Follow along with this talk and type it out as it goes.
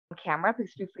camera,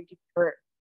 please feel free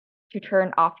to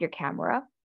turn off your camera.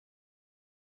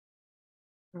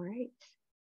 All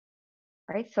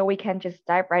right, so we can just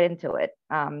dive right into it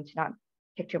to not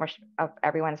take too much of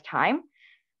everyone's time.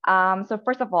 So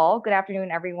first of all, good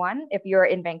afternoon, everyone. If you're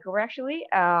in Vancouver, actually,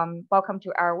 welcome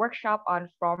to our workshop on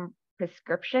From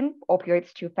Prescription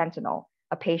Opioids to Fentanyl,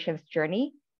 a Patient's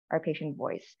Journey, our Patient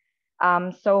Voice.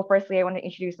 So firstly, I want to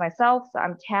introduce myself. So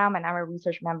I'm Tam, and I'm a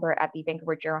research member at the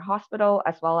Vancouver General Hospital,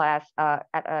 as well as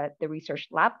at the research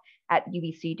lab at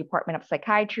UBC Department of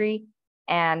Psychiatry.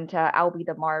 And I'll be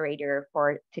the moderator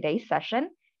for today's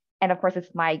session. And of course,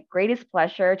 it's my greatest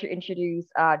pleasure to introduce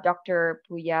Dr.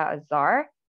 Puya Azar,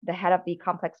 the head of the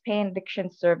Complex Pain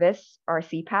Addiction Service, or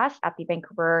CPAS, at the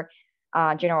Vancouver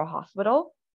General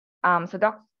Hospital. So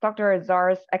Dr.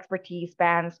 Azar's expertise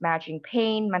spans managing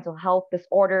pain, mental health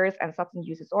disorders, and substance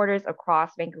use disorders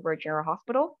across Vancouver General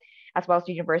Hospital, as well as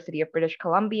the University of British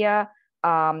Columbia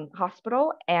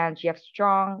Hospital and GF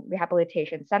Strong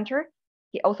Rehabilitation Center.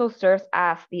 He also serves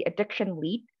as the addiction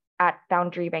lead at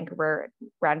Foundry Vancouver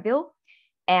Granville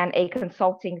and a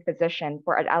consulting physician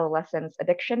for adolescents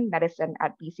addiction medicine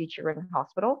at BC Children's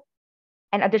Hospital.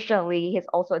 And additionally, he's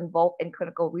also involved in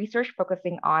clinical research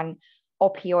focusing on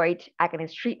opioid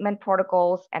agonist treatment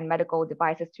protocols and medical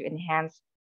devices to enhance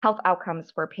health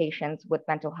outcomes for patients with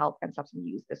mental health and substance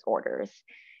use disorders.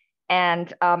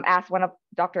 And as one of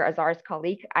Dr. Azar's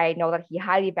colleagues, I know that he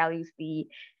highly values the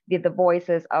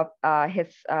voices of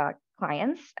his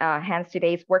clients. Hence,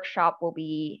 today's workshop will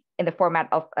be in the format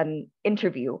of an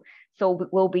interview. So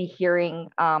we'll be hearing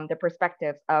the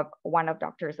perspectives of one of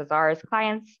Dr. Azar's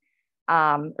clients,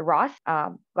 Ross.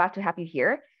 Glad to have you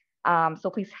here. So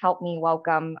please help me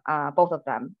welcome both of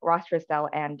them, Ross Trisdell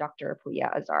and Dr.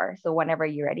 Puya Azar. So whenever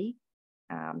you're ready,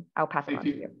 I'll pass it on to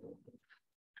you.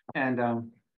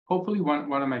 And hopefully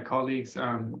one of my colleagues,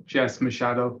 Jess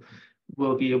Machado,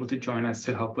 will be able to join us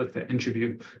to help with the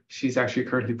interview. She's actually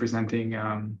currently presenting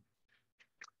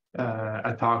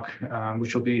a talk,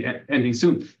 which will be ending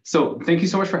soon. So thank you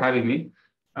so much for having me.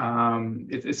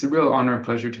 It's a real honor and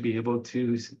pleasure to be able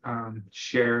to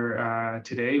share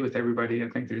today with everybody. I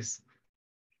think there's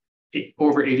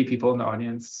over 80 people in the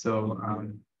audience. So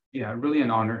yeah, really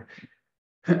an honor.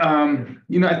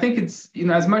 I think it's,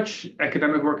 as much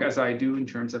academic work as I do in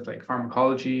terms of like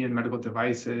pharmacology and medical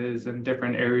devices and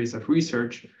different areas of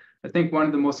research, I think one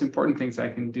of the most important things I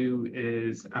can do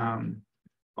is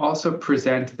also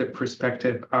present the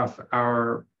perspective of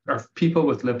people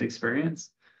with lived experience.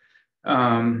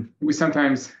 We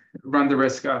sometimes run the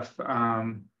risk of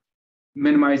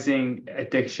minimizing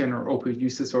addiction or opioid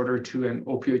use disorder to an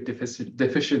opioid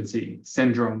deficiency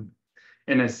syndrome,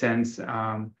 in a sense,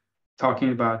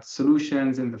 talking about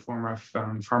solutions in the form of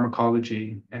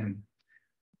pharmacology and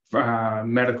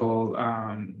medical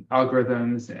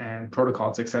algorithms and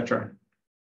protocols, etc.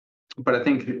 But I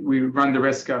think we run the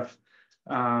risk of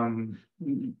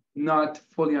not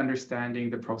fully understanding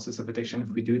the process of addiction if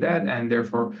we do that, and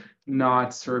therefore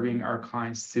not serving our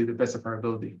clients to the best of our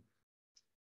ability.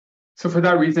 So for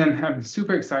that reason, I'm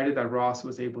super excited that Ross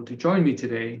was able to join me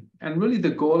today. And really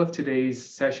the goal of today's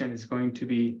session is going to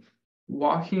be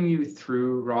walking you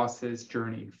through Ross's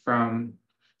journey from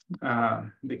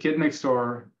the kid next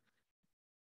door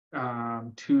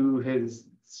to his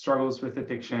struggles with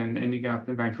addiction, ending up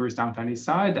in Vancouver's downtown east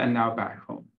side and now back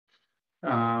home.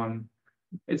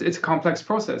 It's a complex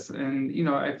process. And,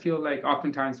 I feel like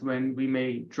oftentimes when we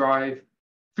may drive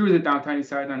through the downtown east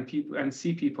side and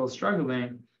see people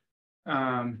struggling,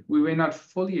 we may not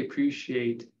fully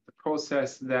appreciate the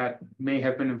process that may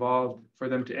have been involved for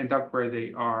them to end up where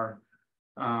they are,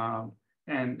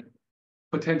 and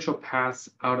potential paths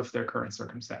out of their current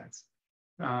circumstance.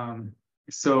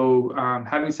 So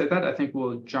having said that, I think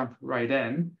we'll jump right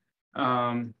in.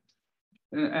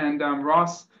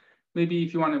 Ross, maybe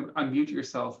if you want to unmute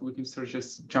yourself, we can sort of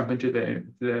just jump into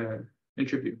the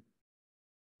interview.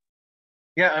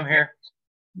 Yeah, I'm here.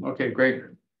 Okay, great.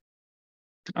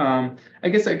 I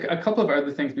guess a couple of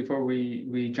other things before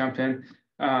we jump in.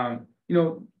 The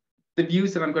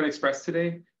views that I'm going to express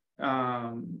today,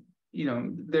 they're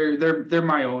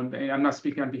my own. I'm not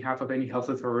speaking on behalf of any health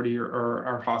authority or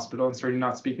our hospital. I'm certainly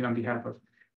not speaking on behalf of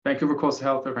Vancouver Coastal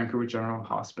Health or Vancouver General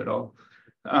Hospital.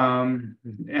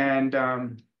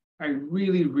 I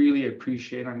really, really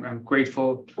appreciate, I'm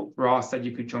grateful, Ross, that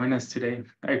you could join us today.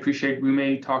 I appreciate, we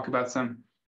may talk about some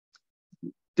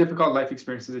difficult life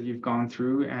experiences that you've gone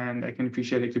through, and I can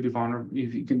appreciate it could be vulnerable,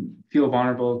 if you can feel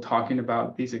vulnerable talking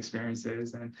about these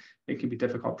experiences, and it can be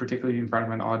difficult, particularly in front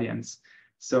of an audience.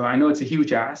 So I know it's a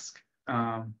huge ask,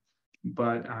 and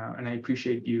I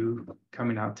appreciate you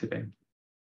coming out today.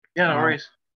 Yeah, no worries.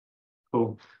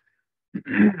 Cool.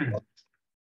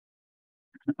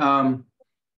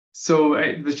 So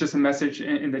there's just a message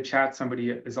in the chat.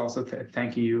 Somebody is also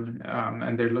thanking you,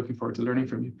 and they're looking forward to learning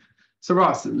from you. So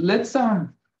Ross, let's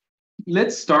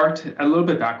start a little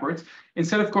bit backwards.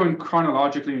 Instead of going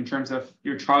chronologically in terms of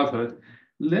your childhood,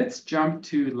 let's jump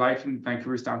to life in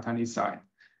Vancouver's downtown east side.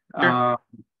 Sure.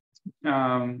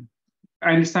 I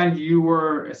understand you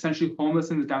were essentially homeless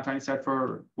in the downtown east side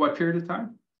for what period of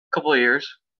time? Couple of years.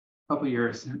 Couple of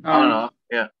years. On and off.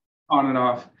 Yeah. On and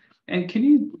off. And can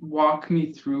you walk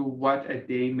me through what a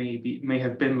day may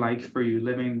have been like for you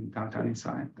living downtown east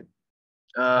side?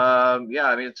 Yeah,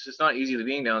 I mean, it's not easy to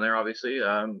being down there, obviously.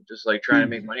 Just like trying to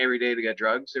make money every day to get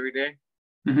drugs every day.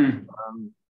 Mm-hmm.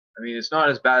 I mean, it's not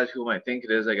as bad as people might think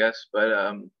it is, I guess. But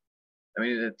I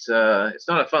mean, it's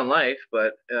not a fun life,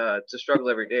 but it's a struggle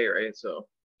every day, right? So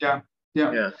yeah.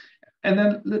 And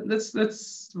then let's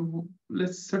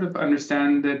sort of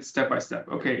understand it step by step.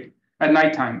 Okay, at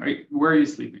nighttime, where are you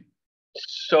sleeping?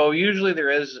 So usually there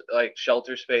is like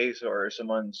shelter space or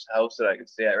someone's house that I could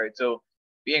stay at, right? So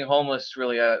being homeless,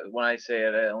 really, when I say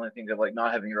it, I only think of like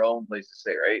not having your own place to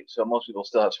stay, right? So most people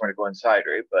still have somewhere to go inside,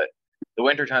 right? But the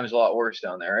winter time is a lot worse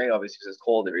down there, right? Obviously, because it's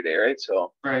cold every day, right?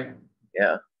 So right,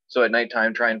 yeah. So at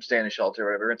nighttime, try and stay in a shelter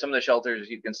or whatever. And some of the shelters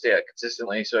you can stay at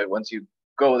consistently. So once you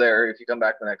go there, if you come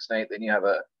back the next night, then you have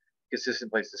a consistent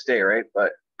place to stay, right?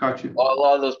 But got you. a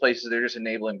lot of those places, they're just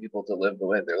enabling people to live the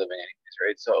way they're living anyways,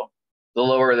 right? So the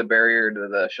lower the barrier to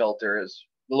the shelter is,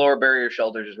 the lower barrier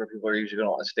shelters is where people are usually going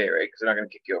to want to stay, right? Because they're not going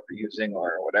to kick you out for using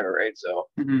or whatever, right? So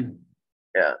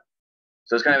yeah,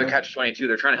 so it's kind of a catch-22.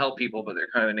 They're trying to help people, but they're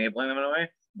kind of enabling them in a way.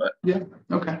 But yeah,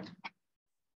 okay.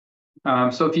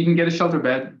 So if you can get a shelter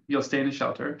bed, you'll stay in a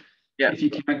shelter. Yeah. If you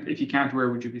can't, where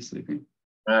would you be sleeping?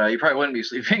 You probably wouldn't be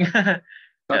sleeping. Yeah,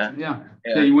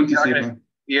 you wouldn't be sleeping.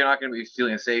 You're not going to be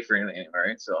feeling safe or anything anywhere,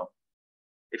 right? So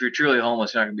if you're truly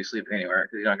homeless, you're not going to be sleeping anywhere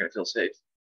because you're not going to feel safe.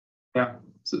 Yeah.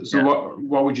 So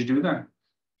what would you do then?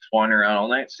 Just wander around all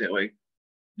night, stay awake.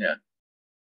 Yeah.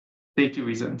 Safety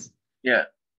reasons. Yeah.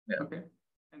 Okay.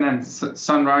 And then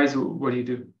sunrise, what do you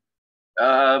do?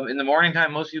 In the morning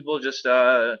time, most people just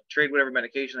trade whatever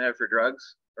medication they have for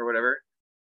drugs or whatever,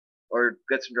 or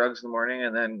get some drugs in the morning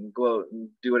and then go out and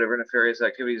do whatever nefarious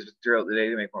activities throughout the day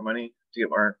to make more money to get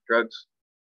more drugs.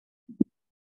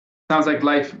 Sounds like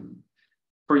life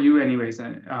for you anyways,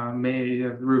 may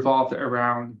have revolved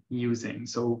around using.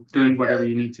 So doing whatever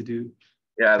you need to do.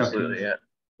 Yeah, absolutely. Yeah.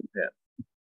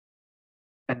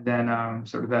 And then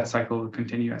sort of that cycle will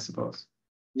continue, I suppose.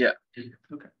 Yeah.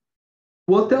 Okay.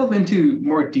 We'll delve into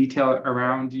more detail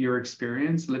around your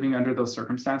experience living under those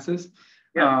circumstances.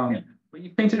 But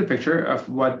you painted a picture of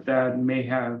what that may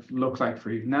have looked like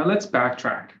for you. Now let's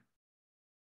backtrack.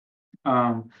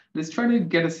 Let's try to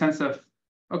get a sense of,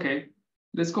 okay,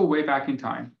 let's go way back in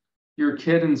time. You're a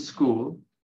kid in school.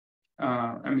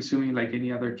 I'm assuming like any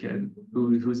other kid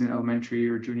who's in elementary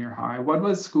or junior high. What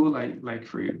was school like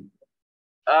for you?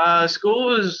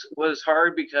 School was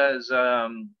hard because I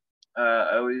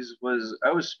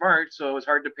was smart, so it was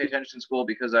hard to pay attention in school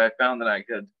because I found that I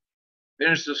could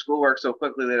finish the schoolwork so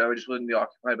quickly that I just wouldn't be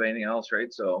occupied by anything else,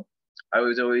 right? So I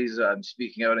was always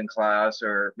speaking out in class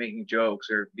or making jokes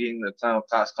or being the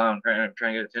class clown, trying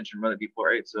to get attention from other people,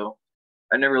 right? So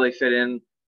I never really fit in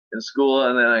school,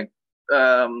 and then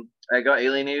I got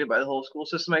alienated by the whole school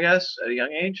system, I guess, at a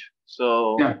young age.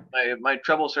 So my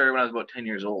trouble started when I was about 10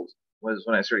 years old, was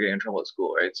when I started getting in trouble at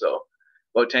school, right? So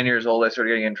about 10 years old, I started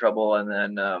getting in trouble, and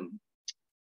then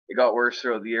it got worse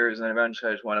throughout the years, and then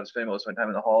eventually I just wound up spending most of my time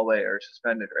in the hallway or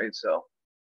suspended, right? So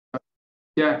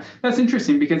yeah, that's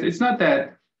interesting because it's not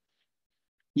that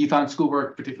you found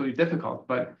schoolwork particularly difficult,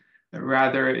 but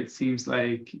rather it seems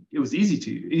like it was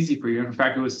easy for you. In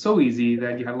fact, it was so easy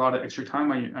that you had a lot of extra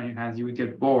time on your hands. You would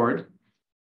get bored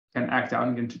and act out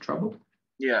and get into trouble.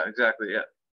 Yeah, exactly. Yeah.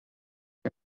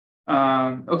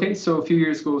 Okay, so a few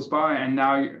years goes by, and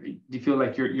now do you feel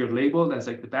like you're labeled as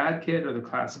like the bad kid or the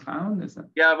class clown? Is that?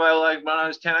 Yeah, but like when I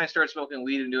was 10, I started smoking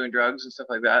weed and doing drugs and stuff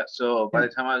like that. So by the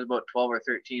time I was about 12 or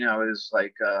 13, I was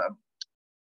like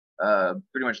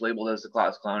pretty much labeled as the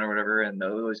class clown or whatever, and I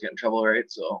would always get in trouble, right?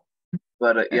 So,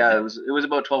 but yeah, it was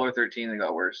about 12 or 13 that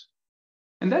got worse.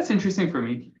 And that's interesting for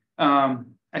me.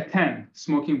 At 10,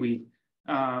 smoking weed.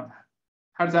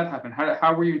 How does that happen?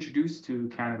 How were you introduced to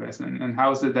cannabis, and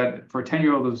how is it that for a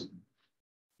 10-year-old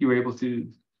you were able to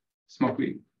smoke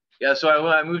weed? Yeah, so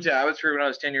I moved to Abbotsford when I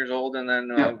was 10 years old, and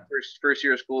then first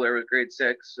year of school there was grade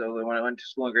 6. So when I went to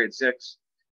school in grade 6,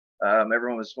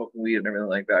 everyone was smoking weed and everything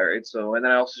like that, right? So and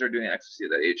then I also started doing ecstasy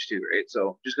at that age too, right?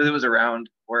 So just because it was around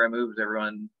where I moved,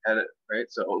 everyone had it, right?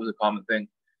 So it was a common thing.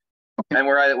 And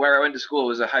where I went to school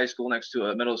was a high school next to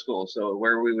a middle school. So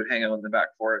where we would hang out in the back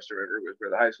forest or whatever was where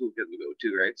the high school kids would go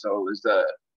to, right? So it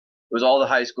was all the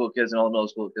high school kids and all the middle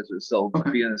school kids would still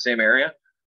be in the same area.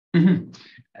 Mm-hmm.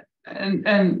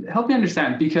 And help me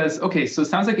understand, because okay, so it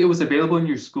sounds like it was available in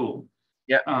your school.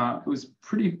 Yeah. It was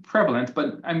pretty prevalent,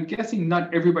 but I'm guessing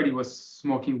not everybody was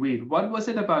smoking weed. What was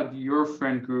it about your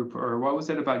friend group, or what was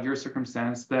it about your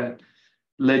circumstance that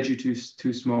led you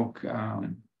to smoke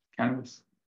cannabis?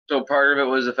 So part of it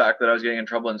was the fact that I was getting in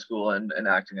trouble in school and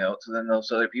acting out. So then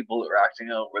those other people that were acting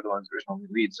out were the ones who were smoking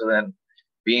weed. So then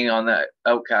being on that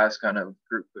outcast kind of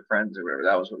group of friends or whatever,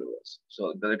 that was what it was.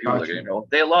 So the other people that are getting in trouble,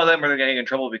 a lot of them were getting in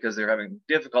trouble because they're having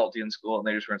difficulty in school and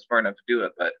they just weren't smart enough to do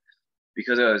it. But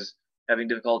because I was having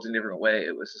difficulty in a different way,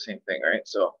 it was the same thing, right?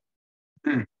 So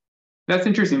that's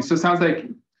interesting. So it sounds like a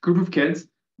group of kids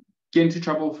get into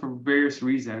trouble for various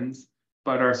reasons,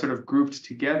 but are sort of grouped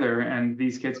together. And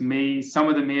these kids some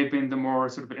of them may have been the more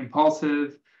sort of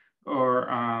impulsive, or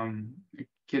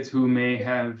kids who may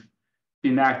have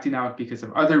been acting out because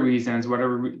of other reasons,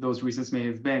 whatever those reasons may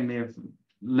have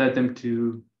led them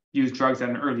to use drugs at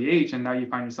an early age. And now you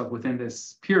find yourself within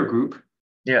this peer group.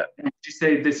 Yeah. And you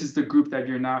say this is the group that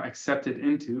you're now accepted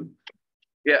into.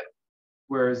 Yeah.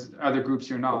 Whereas other groups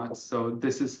you're not. So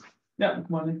this is, yeah,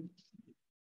 come on in.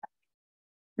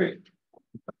 Great.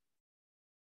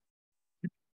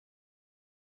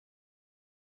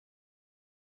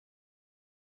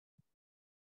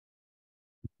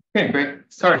 Okay, great.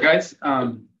 Sorry, guys.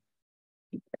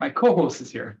 My co-host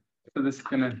is here, so this is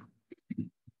gonna.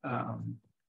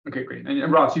 Okay, great.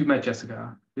 And Ross, you've met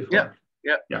Jessica before.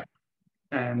 Yeah.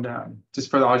 And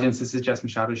just for the audience, this is Jess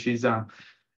Machado. She's an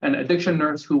addiction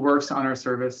nurse who works on our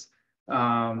service,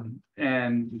 and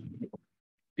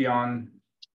beyond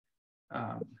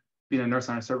being a nurse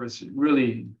on our service,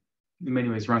 really, in many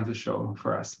ways, runs the show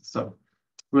for us. So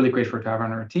really grateful to have her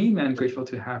on our team and grateful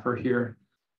to have her here.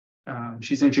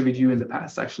 She's interviewed you in the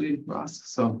past, actually, Ross.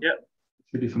 So yeah,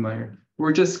 should be familiar.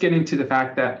 We're just getting to the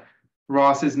fact that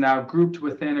Ross is now grouped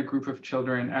within a group of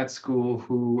children at school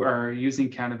who are using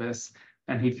cannabis,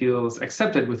 and he feels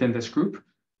accepted within this group,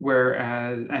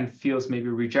 and feels maybe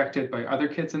rejected by other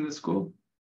kids in the school.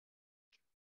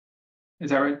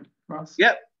 Is that right, Ross?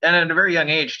 Yeah, and at a very young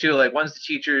age too. Like once the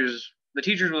teachers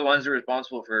were the ones who were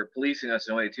responsible for policing us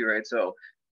in a way too, right? So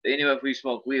they knew if we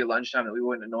smoked weed at lunchtime that we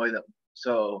wouldn't annoy them.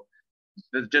 So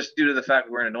just due to the fact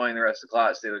we weren't annoying the rest of the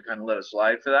class, they would kind of let us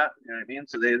slide for that. You know what I mean?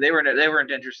 So they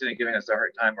weren't interested in giving us a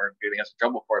hard time or giving us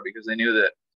trouble for it because they knew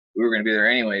that we were going to be there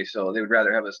anyway. So they would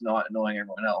rather have us not annoying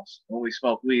everyone else. When we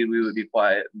smoked weed, we would be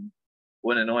quiet and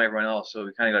wouldn't annoy everyone else. So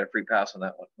we kind of got a free pass on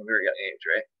that one from a very young age,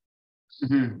 right?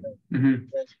 Mm-hmm.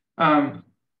 Mm-hmm.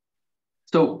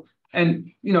 So,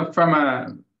 and from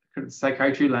a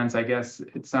psychiatry lens, I guess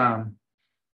it's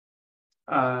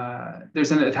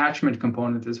there's an attachment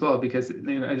component as well, because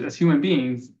as human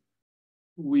beings,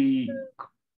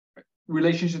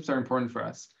 relationships are important for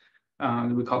us.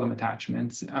 We call them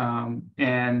attachments,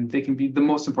 and they can be the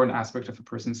most important aspect of a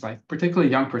person's life, particularly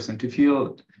a young person, to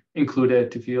feel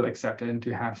included, to feel accepted, and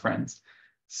to have friends.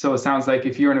 So it sounds like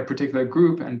if you're in a particular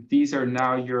group and these are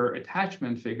now your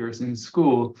attachment figures in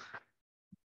school,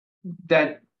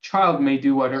 that child may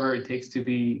do whatever it takes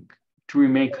to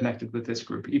remain connected with this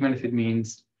group, even if it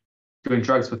means doing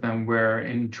drugs with them where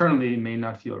internally it may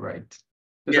not feel right.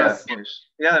 That makes sense.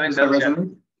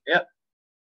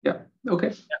 Yeah. Okay.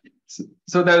 Yeah.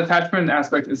 So that attachment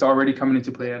aspect is already coming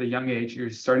into play at a young age.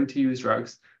 You're starting to use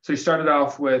drugs. So you started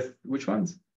off with which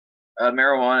ones?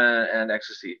 Marijuana and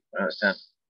ecstasy when I was 10.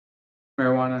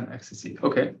 Marijuana and ecstasy.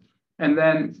 Okay. And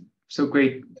then, so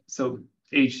great. So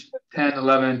age 10,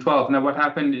 11, 12. Now what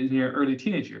happened in your early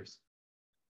teenage years?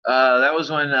 That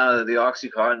was when the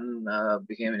Oxycontin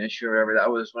became an issue or whatever. That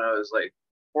was when I was like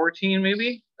 14,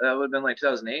 maybe. That would have been like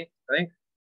 2008, I think.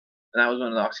 And that was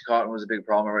when the Oxycontin was a big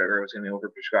problem or whatever. It was going to be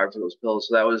overprescribed for those pills.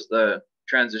 So that was the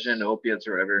transition to opiates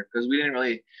or whatever. Because we didn't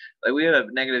really, like, we had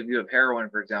a negative view of heroin,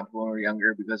 for example, when we were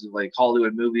younger because of like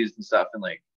Hollywood movies and stuff and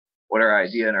like what our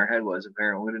idea in our head was of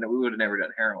heroin. We would have never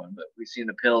done heroin, but we seen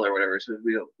the pill or whatever. So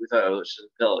we thought it was just a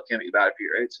pill. It can't be bad for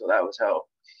you, right? So that was how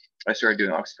I started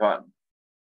doing Oxycontin.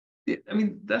 I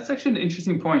mean, that's actually an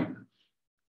interesting point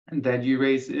that you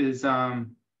raise is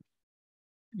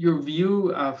your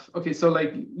view of, okay, so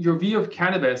like your view of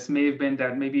cannabis may have been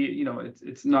that maybe,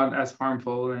 it's not as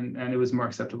harmful and it was more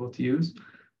acceptable to use.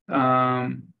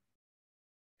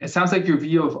 It sounds like your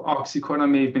view of Oxycontin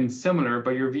may have been similar,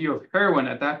 but your view of heroin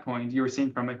at that point, you were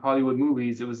saying from like Hollywood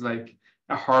movies, it was like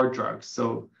a hard drug.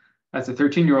 So as a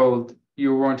 13-year-old,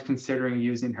 you weren't considering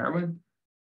using heroin,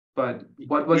 but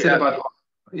what was it about?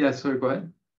 Yeah, sorry, go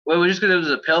ahead. Well, it was just because it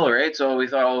was a pill, right? So we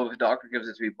thought, oh, if a doctor gives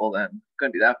it to people, then it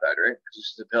couldn't be that bad, right? Because it's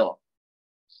just a pill.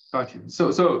 Got you.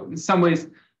 So in some ways,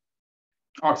 And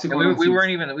oxycodone we seems.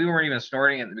 weren't even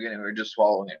snorting it in the beginning. We were just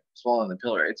swallowing the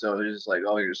pill, right? So it was just like,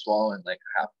 oh, you're just swallowing like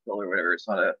half a pill or whatever. It's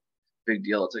not a big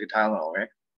deal. It's like a Tylenol, right?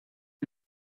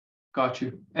 Got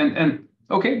you. And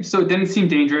okay, so it didn't seem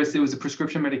dangerous. It was a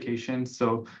prescription medication.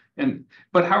 So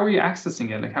but how were you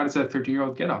accessing it? Like, how does a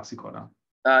 13-year-old get oxycodone?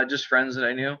 Just friends that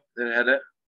I knew that had it.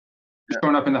 Yeah.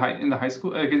 Growing up in the high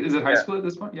school? Is it high Yeah. school at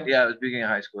this point? Yeah. Yeah, it was beginning of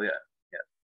high school. Yeah.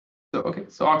 So okay,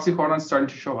 so oxycodone's starting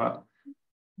to show up.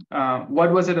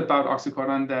 What was it about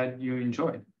oxycodone that you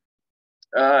enjoyed?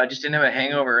 I just didn't have a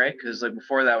hangover, right? Because like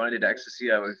before that, when I did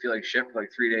ecstasy, I would feel like shit for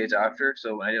like 3 days after.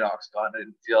 So when I did Oxycontin, I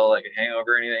didn't feel like a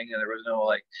hangover or anything, and there was no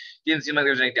like, didn't seem like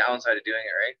there was any downside to doing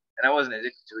it, right? And I wasn't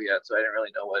addicted to it yet, so I didn't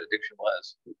really know what addiction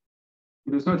was.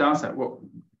 There's no downside. What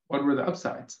were the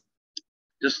upsides?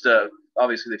 Just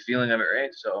obviously the feeling of it,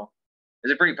 right? So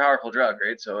it's a pretty powerful drug,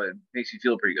 right? So it makes you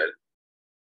feel pretty good.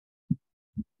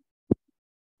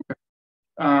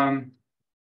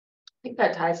 I think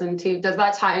that ties into, does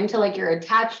that tie into like your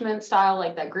attachment style,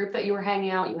 like that group that you were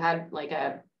hanging out? You had like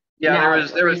a, yeah, now, there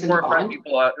was reason four to or five bond?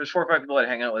 people. There's 4 or 5 people I'd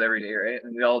hang out with every day, right?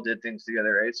 And we all did things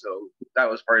together, right? So that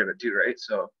was part of it too, right?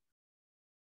 So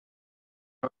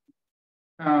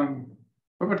What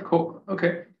about coke?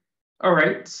 Okay. All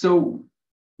right. So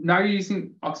now you're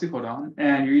using oxycodone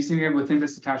and you're using it within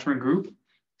this attachment group.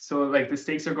 So like the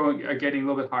stakes are getting a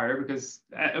little bit higher because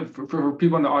for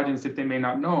people in the audience, if they may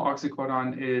not know,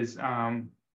 oxycodone is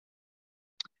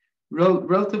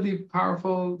relatively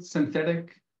powerful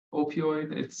synthetic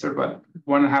opioid. It's sort of about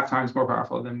 1.5 times more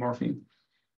powerful than morphine.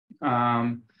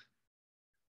 Not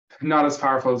as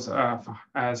powerful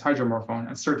as hydromorphone,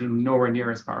 and certainly nowhere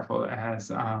near as powerful as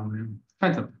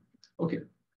fentanyl. Okay.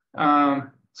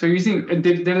 So using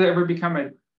did it ever become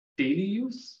a daily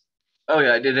use? oh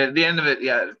yeah, I did. At the end of it,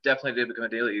 yeah, it definitely did become a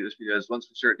daily use because once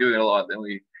we started doing it a lot, then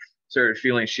we started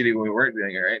feeling shitty when we weren't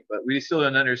doing it, right? But we still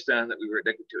didn't understand that we were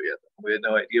addicted to it yet. We had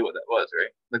no idea what that was, right?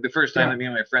 Like the first time that me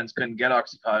and my friends couldn't get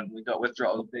Oxycontin, we got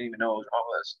withdrawals, we didn't even know what was wrong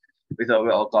with us. We thought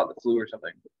we all got the flu or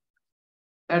something.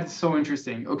 That's so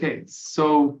interesting. Okay,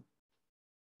 so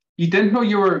you didn't know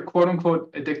you were quote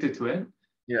unquote addicted to it.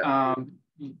 Yeah.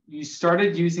 You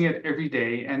started using it every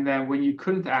day, and then when you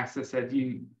couldn't access it,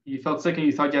 you felt sick and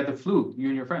you thought you had the flu, you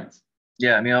and your friends.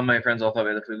 Yeah, me and my friends all thought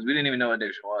we had the flu. We didn't even know what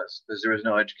addiction was because there was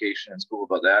no education in school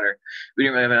about that, or we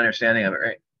didn't really have an understanding of it,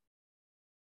 right?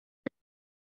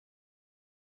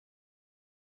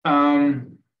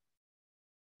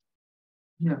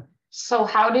 Yeah. So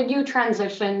how did you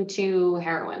transition to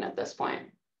heroin at this point?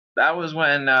 That was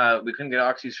when we couldn't get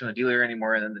oxys from the dealer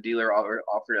anymore, and then the dealer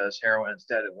offered us heroin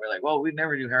instead. And we're like, well, we'd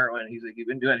never do heroin. He's like, you've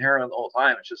been doing heroin the whole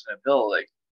time. It's just in a pill, like,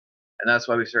 and that's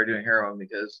why we started doing heroin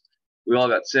because we all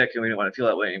got sick and we didn't want to feel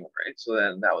that way anymore, right? So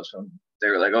then that was when they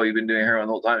were like, oh, you've been doing heroin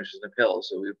the whole time. It's just in a pill.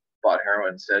 So we bought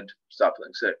heroin instead to stop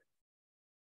feeling sick.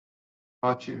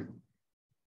 Got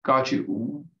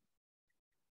you.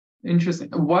 Interesting.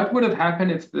 What would have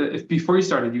happened if before you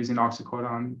started using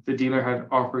oxycodone, the dealer had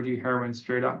offered you heroin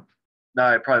straight up? No,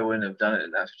 I probably wouldn't have done it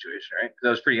in that situation, right? Because I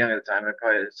was pretty young at the time. I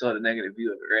probably still had a negative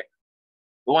view of it, right?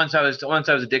 But once I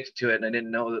was addicted to it and I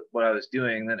didn't know what I was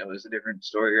doing, then it was a different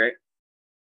story, right?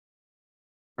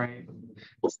 Right.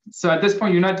 So at this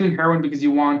point, you're not doing heroin because you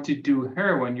want to do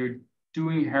heroin. You're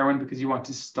doing heroin because you want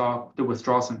to stop the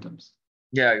withdrawal symptoms.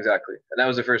 Yeah, exactly. And that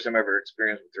was the first time I ever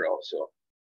experienced withdrawal. So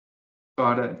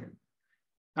got it.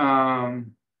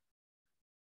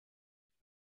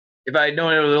 If I had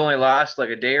known it would only last like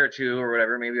a day or two or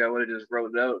whatever, maybe I would have just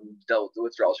wrote it out and dealt with the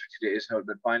withdrawals for 2 days and I would have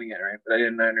been finding it, right? But I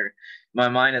didn't my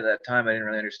mind at that time, I didn't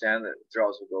really understand that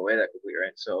withdrawals would go away that quickly,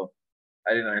 right? So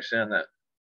I didn't understand that.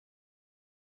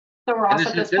 So Ross,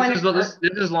 at this point, this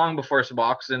is long before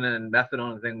Suboxone and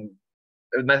methadone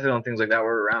and things like that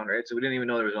were around, right? So we didn't even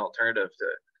know there was an alternative to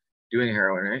doing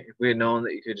heroin, right? If we had known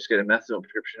that you could just get a methadone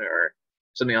prescription or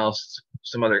something else,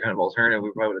 some other kind of alternative,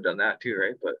 we probably would have done that too,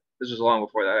 right? But this was long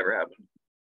before that ever happened.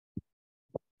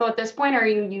 so at this point, are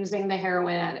you using the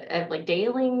heroin at like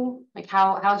daily? Like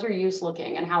how's your use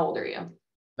looking and how old are you?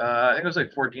 I think I was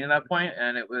like 14 at that point,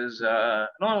 and it was I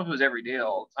don't know if it was every day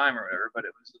all the time or whatever, but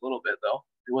it was a little bit though.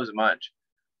 It wasn't much.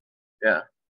 Yeah.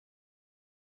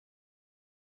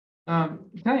 Can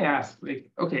I ask, like,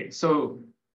 okay, so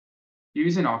you're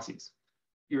using oxys,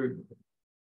 you're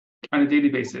on a daily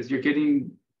basis, you're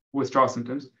getting withdrawal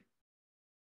symptoms.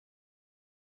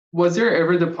 Was there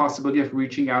ever the possibility of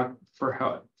reaching out for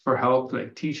help,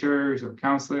 like teachers or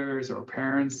counselors or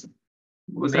parents?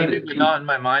 Was Maybe that not in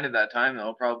my mind at that time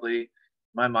though, probably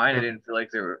my mind, I didn't feel like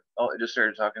there were. Oh, it just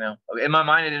started talking now. Okay, in my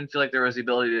mind, I didn't feel like there was the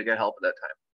ability to get help at that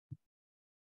time.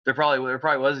 There probably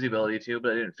was the ability to,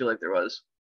 but I didn't feel like there was.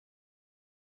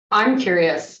 I'm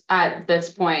curious at this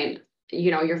point,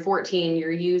 you know, you're 14,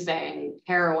 you're using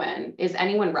heroin. Is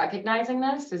anyone recognizing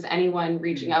this? Is anyone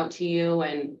reaching out to you?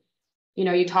 And, you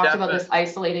know, you talked about this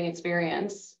isolating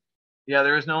experience. Yeah,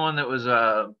 there was no one that was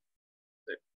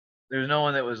there's no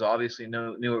one that was obviously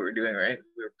knew what we were doing, right?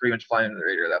 We were pretty much flying under the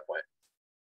radar at that point.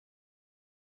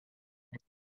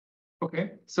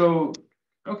 Okay, so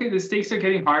the stakes are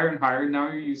getting higher and higher. Now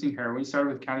you're using heroin. You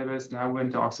started with cannabis, now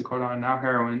went to oxycodone, now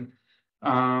heroin.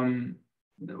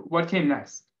 What came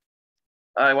next?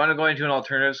 I wanted to go into an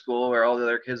alternative school where all the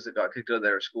other kids that got kicked out of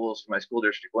their schools from my school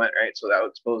district went, right? So that would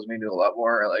expose me to a lot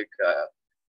more like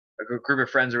a group of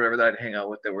friends or whatever that I'd hang out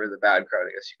with that were the bad crowd,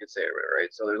 I guess you could say, right?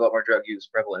 So there's a lot more drug use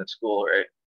prevalent at school, right?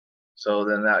 So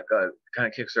then that got kind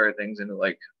of kickstarted things into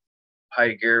like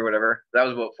high gear or whatever. That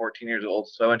was about 14 years old.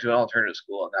 So I went to an alternative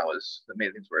school and that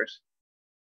made things worse.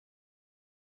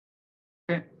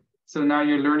 Okay, so now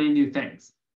you're learning new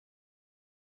things.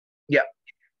 Yeah.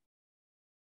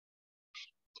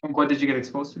 And what did you get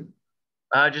exposed to?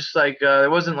 Just like there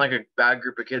wasn't like a bad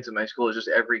group of kids in my school. It was just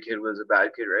every kid was a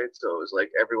bad kid, right? So it was like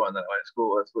everyone that I went to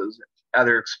school with was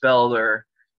either expelled or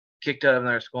kicked out of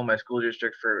their school, my school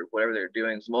district for whatever they were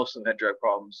doing. So most of them had drug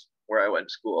problems where I went to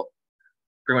school.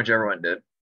 Pretty much everyone did.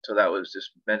 So that was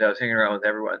just meant I was hanging around with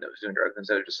everyone that was doing drugs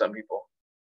instead of just some people.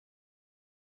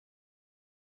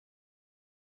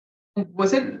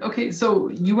 Was it okay? So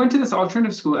you went to this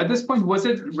alternative school. At this point, was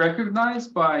it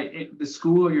recognized by the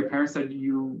school or your parents that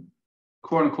you,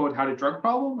 quote unquote, had a drug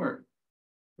problem, or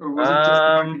was it just the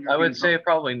fact that I would say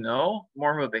probably no,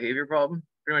 more of a behavior problem.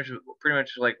 Pretty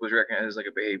much like was recognized as like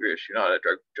a behavior issue, not a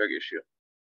drug issue.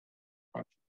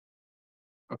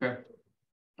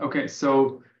 Okay.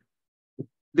 So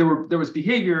there was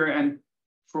behavior, and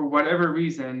for whatever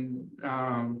reason,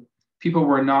 people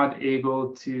were not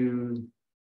able to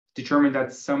determine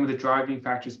that some of the driving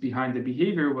factors behind the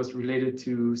behavior was related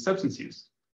to substance use.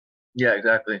 Yeah,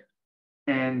 exactly.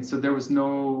 And so there was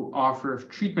no offer of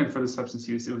treatment for the substance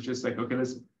use. It was just like, okay,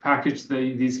 let's package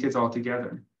these kids all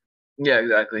together. Yeah,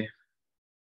 exactly.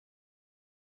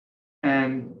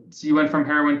 And so you went from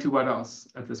heroin to what else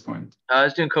at this point? I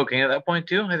was doing cocaine at that point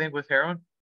too, I think, with heroin.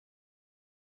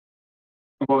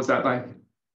 What was that like?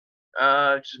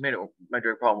 It just made my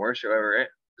drug problem worse or whatever, right?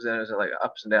 Because then it was like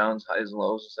ups and downs, highs and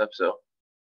lows and stuff, so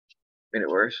made it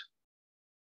worse.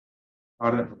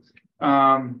 Got it.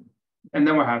 And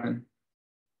then what happened?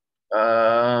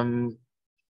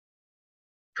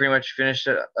 Pretty much finished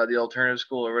at the alternative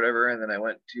school or whatever, and then I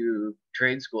went to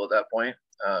trade school at that point,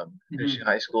 finishing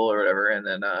high school or whatever, and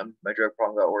then my drug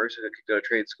problem got worse. I got kicked out of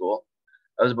trade school.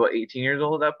 I was about 18 years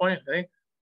old at that point, I think.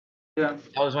 Yeah.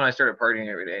 That was when I started partying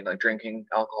every day, like drinking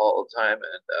alcohol all the time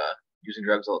and using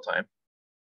drugs all the time.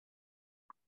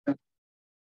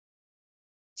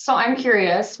 So I'm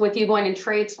curious, with you going to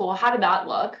trade school, how did that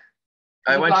look?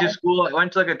 I went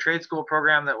to like a trade school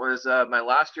program that was my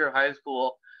last year of high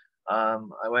school.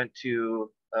 I went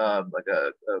to like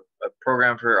a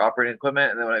program for operating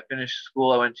equipment, and then when I finished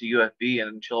school, I went to UFB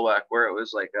in Chilliwack, where it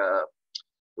was like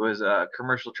a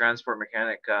commercial transport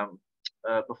mechanic.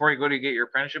 Before you go to get your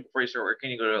apprenticeship, before you start working,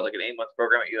 you go to like an 8-month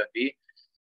program at UFB.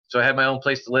 So I had my own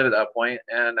place to live at that point,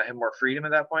 and I had more freedom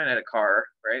at that point. I had a car,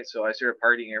 right? So I started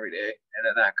partying every day, and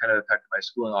then that kind of affected my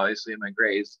schooling, obviously, and my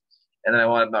grades. And then I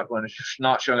wound up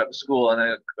not showing up to school, and then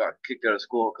I got kicked out of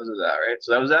school because of that, right?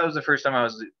 So that was the first time I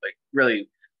was like really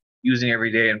using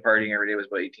every day and partying every day. Was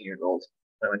about 18 years old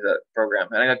when I went to that program,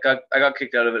 and I got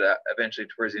kicked out of it eventually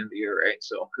towards the end of the year, right?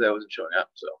 So because I wasn't showing up,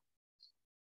 so.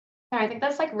 I think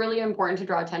that's like really important to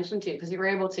draw attention to, because you were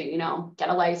able to, you know, get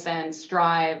a license,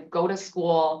 drive, go to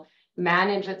school,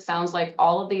 manage, it sounds like,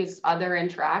 all of these other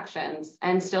interactions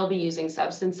and still be using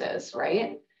substances,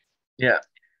 right? Yeah.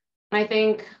 I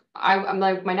think I'm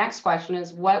like, my next question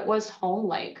is, what was home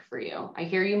like for you? I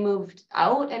hear you moved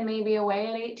out and maybe away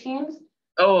at 18.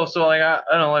 Oh, so like I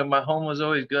don't know, like my home was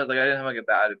always good. Like I didn't have like a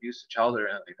bad abusive childhood or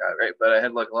anything like that, right? But I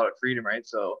had like a lot of freedom, right?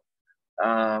 So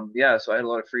yeah, so I had a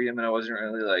lot of freedom, and I wasn't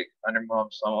really like under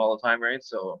mom's thumb all the time, right?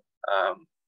 So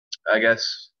I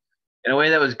guess in a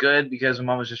way that was good, because my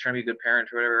mom was just trying to be a good parent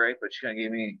or whatever, right? But she kind of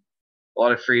gave me a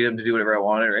lot of freedom to do whatever I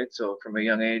wanted, right? So from a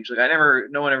young age, like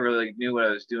no one ever really knew what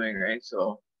I was doing, right?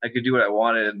 So I could do what I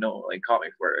wanted, and no one like caught me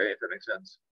for it, right? If that makes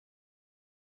sense.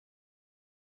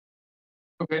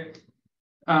 Okay.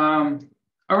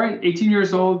 All right, 18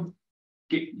 years old,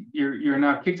 you're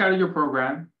now kicked out of your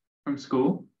program from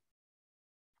school.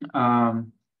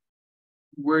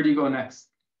 Where do you go next?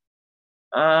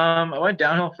 I went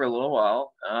downhill for a little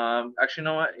while. Actually, you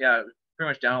know what? Yeah, pretty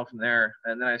much downhill from there.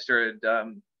 And then I started.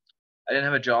 I didn't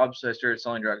have a job, so I started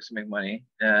selling drugs to make money,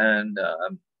 and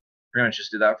pretty much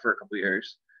just did that for a couple of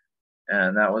years.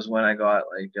 And that was when I got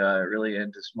like really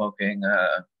into smoking.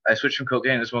 I switched from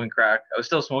cocaine to smoking crack. I was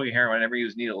still smoking heroin. I never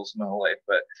used needles my whole life,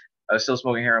 but I was still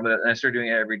smoking heroin. But I started doing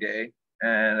it every day,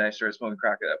 and I started smoking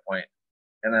crack at that point.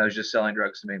 And I was just selling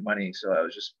drugs to make money. So I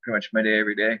was just pretty much my day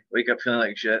every day. Wake up feeling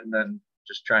like shit, and then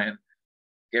just try and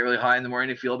get really high in the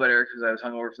morning to feel better because I was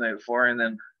hungover from the night before, and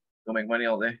then go make money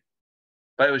all day.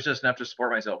 But it was just enough to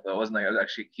support myself, though. It wasn't like I was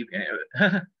actually keeping any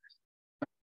of it.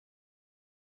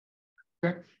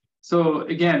 Okay. So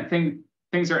again,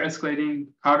 things are escalating,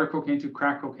 powder cocaine to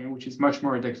crack cocaine, which is much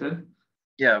more addictive.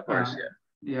 Yeah, of course.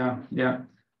 Yeah.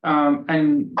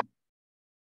 And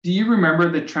do you remember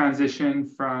the transition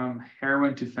from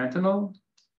heroin to fentanyl?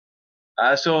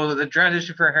 So the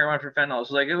transition for heroin for fentanyl,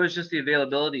 so like it was just the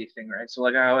availability thing, right? So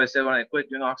like I always said, when I quit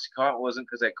doing Oxycontin, it wasn't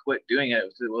because I quit doing it,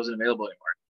 it wasn't available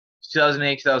anymore.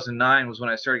 2008, 2009 was when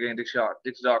I started getting addicted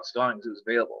to Oxycontin because it was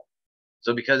available.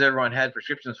 So because everyone had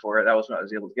prescriptions for it, that was when I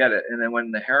was able to get it. And then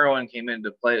when the heroin came into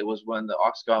play, it was when the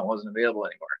Oxycontin wasn't available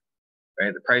anymore,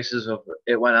 right? The prices of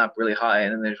it went up really high,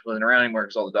 and then it just wasn't around anymore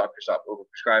because all the doctors stopped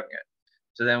overprescribing it.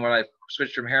 So then when I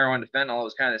switched from heroin to fentanyl, it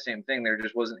was kind of the same thing. There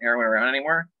just wasn't heroin around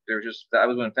anymore. That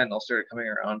was when fentanyl started coming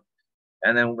around.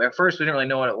 And then at first we didn't really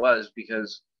know what it was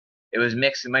because it was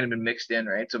mixed. It might have been mixed in,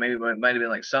 right? So maybe it might have been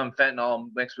like some fentanyl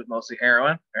mixed with mostly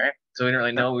heroin, right? So we didn't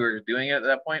really know we were doing it at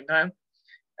that point in time.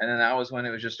 And then that was when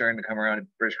it was just starting to come around in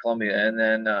British Columbia. And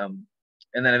then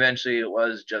eventually it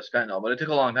was just fentanyl. But it took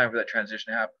a long time for that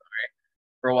transition to happen, right?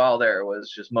 For a while there, it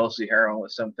was just mostly heroin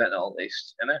with some fentanyl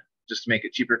laced in it, just to make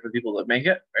it cheaper for people to make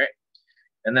it, right?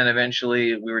 And then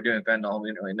eventually we were doing fentanyl. And we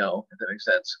didn't really know if that makes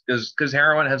sense, because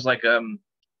heroin has like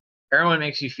heroin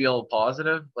makes you feel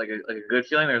positive, like a good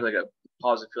feeling. There's like a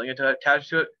positive feeling attached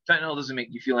to it. Fentanyl doesn't make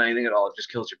you feel anything at all. It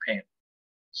just kills your pain.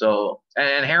 So,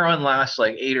 and heroin lasts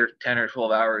like 8 or 10 or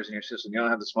 12 hours in your system. You don't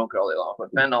have to smoke it all day long.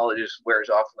 But fentanyl, it just wears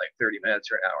off in like 30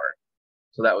 minutes or an hour.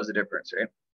 So that was the difference, right?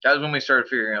 That was when we started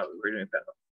figuring out we were doing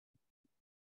fentanyl.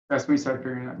 That's when we started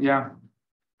figuring it out. Yeah.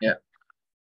 Yeah.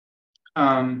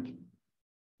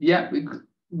 Yeah,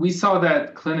 we saw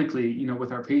that clinically,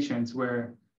 with our patients,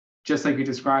 where just like you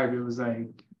described, it was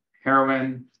like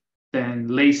heroin, then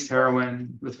laced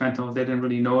heroin with fentanyl. They didn't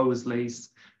really know it was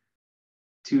laced.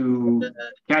 To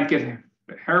can't get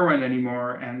heroin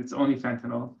anymore, and it's only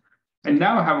fentanyl. And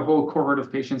now I have a whole cohort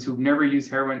of patients who've never used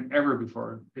heroin ever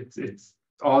before. It's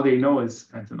all they know is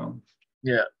fentanyl.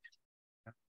 Yeah.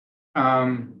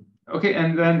 Okay,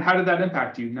 and then how did that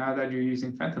impact you now that you're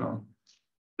using fentanyl?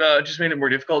 It just made it more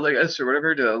difficult, I guess, or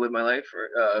whatever, to live my life.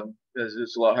 Because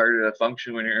it's a lot harder to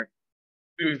function when you're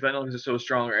doing fentanyl because it's so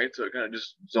strong, right? So it kind of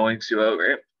just zoinks you out,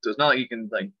 right? So it's not like you can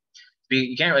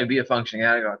you can't really be a functioning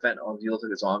addict on fentanyl. You look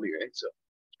like a zombie, right? So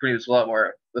it's a lot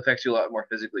more, affects you a lot more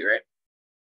physically, right?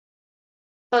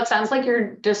 So it sounds like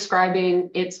you're describing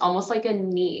it's almost like a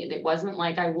need. It wasn't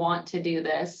like I want to do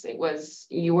this. It was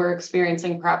you were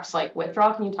experiencing perhaps like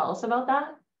withdrawal. Can you tell us about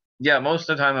that? Yeah, most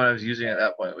of the time when I was using it at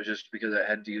that point, it was just because I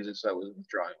had to use it, so I wasn't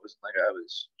withdrawing. It wasn't like I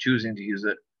was choosing to use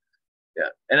it. Yeah,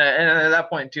 and at that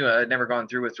point too, I had never gone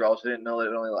through withdrawal, so I didn't know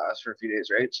that it only lasts for a few days,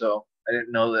 right? So I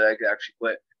didn't know that I could actually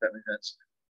quit, if that makes sense.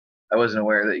 I wasn't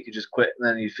aware that you could just quit and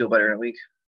then you'd feel better in a week.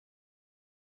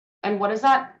 And what is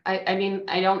that? I mean,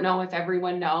 I don't know if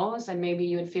everyone knows, and maybe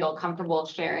you would feel comfortable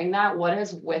sharing that. What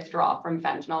does withdrawal from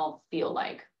fentanyl feel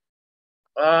like?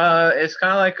 It's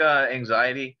kind of like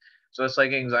anxiety. So it's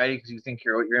like anxiety because you think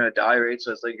you're gonna die, right?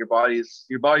 So it's like your body's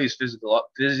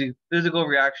physical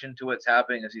reaction to what's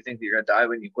happening is you think that you're gonna die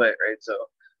when you quit, right? So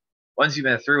once you've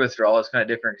been through withdrawal, it's kind of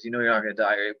different because you know you're not gonna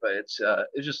die, right? But it's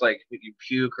just like if you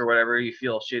puke or whatever, you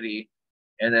feel shitty,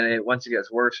 and then once it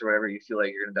gets worse or whatever, you feel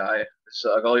like you're gonna die.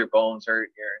 So like all your bones hurt,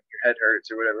 your head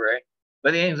hurts or whatever, right?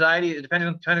 But the anxiety, depending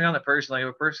on the person, like if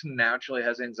a person naturally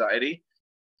has anxiety,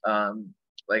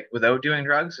 like without doing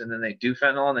drugs, and then they do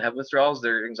fentanyl and they have withdrawals,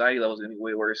 their anxiety level is going to be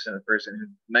way worse than a person who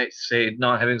might say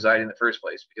not have anxiety in the first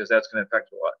place, because that's going to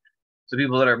affect a lot. So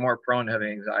people that are more prone to having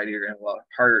anxiety are going to have a lot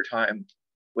harder time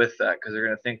with that because they're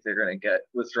going to think they're going to get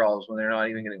withdrawals when they're not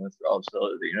even getting withdrawals. So,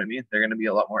 you know what I mean? They're going to be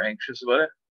a lot more anxious about it.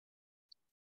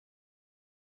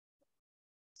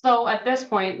 So at this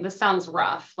point, this sounds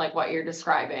rough, like what you're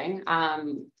describing.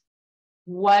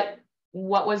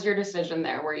 What was your decision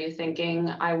there? Were you thinking,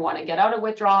 I want to get out of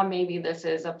withdrawal? Maybe this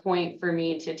is a point for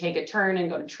me to take a turn and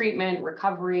go to treatment,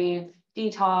 recovery,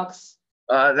 detox?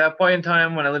 At that point in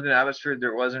time, when I lived in Abbotsford,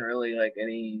 there wasn't really like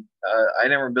any, I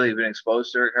never really been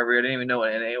exposed to recovery. I didn't even know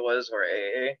what NA was or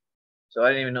AA. So I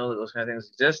didn't even know that those kind of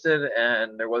things existed,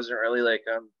 and there wasn't really like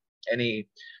any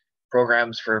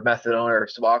programs for methadone or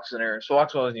Suboxone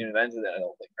wasn't even invented then, I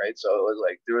don't think, right? So it was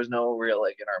like there was no real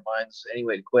like in our minds any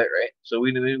way to quit, right? So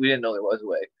we didn't know there was a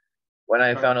way. When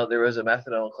I found out there was a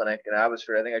methadone clinic in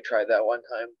Abbotsford, I think I tried that one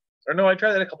time. Or no, I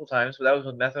tried that a couple times, but that was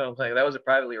with methadone clinic. That was a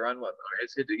privately run one, right?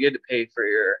 So you had to pay for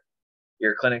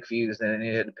your clinic fees, and then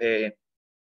you had to pay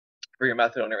for your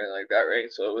methadone and everything like that,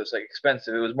 right? So it was like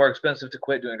expensive. It was more expensive to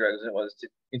quit doing drugs than it was to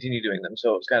continue doing them.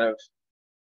 So it was kind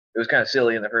of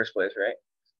silly in the first place, right?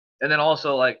 And then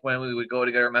also like when we would go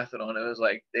to get our methadone, it was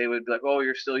like they would be like, "Oh,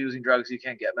 you're still using drugs, you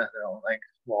can't get methadone." Like,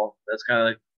 well, that's kind of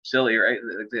like silly, right?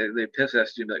 They piss at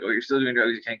you, like, "Oh, you're still doing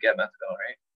drugs, you can't get methadone,"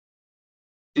 right?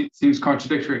 It seems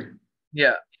contradictory.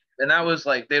 Yeah. And that was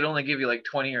like they'd only give you like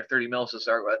 20 or 30 mils to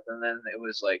start with, and then it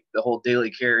was like the whole daily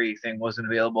carry thing wasn't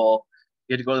available.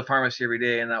 You had to go to the pharmacy every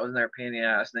day, and that was another pain in the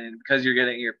ass. And then because you're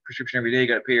getting your prescription every day, you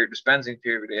got to pay your dispensing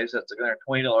fee every day, so that's like another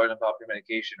 $20 on top of your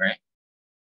medication, right?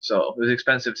 So it was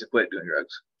expensive to quit doing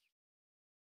drugs.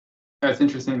 That's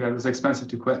interesting that it was expensive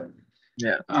to quit.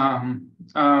 Yeah.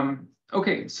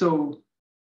 Okay, so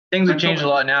things have changed a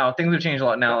lot now.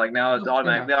 Like now it's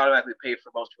automatic. They automatically pay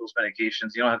for most people's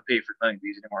medications. You don't have to pay for clinic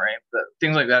fees anymore, right? But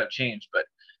things like that have changed. But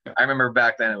I remember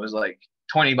back then it was like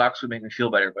 $20 would make me feel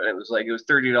better, but it was $30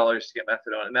 to get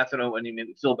methadone, and methadone wouldn't even make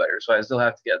me feel better. So I still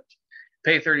have to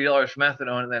pay $30 for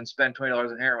methadone and then spend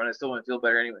 $20 on heroin. I still wouldn't feel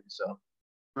better anyway. So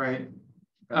right.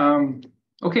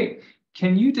 Okay.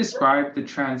 Can you describe the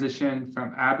transition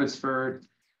from Abbotsford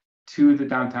to the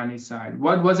downtown east side?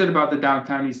 What was it about the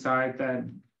downtown east side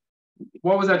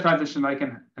what was that transition like,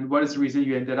 and what is the reason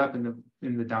you ended up in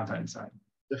the downtown east side?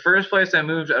 The first place I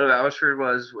moved out of Abbotsford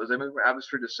was I moved from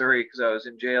Abbotsford to Surrey because I was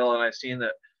in jail, and I seen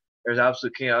that there's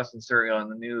absolute chaos in Surrey on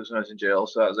the news when I was in jail.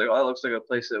 So I was like, oh, that looks like a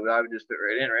place that I would just fit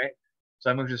right in, right? So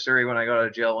I moved to Surrey when I got out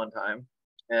of jail one time,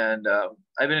 and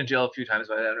I've been in jail a few times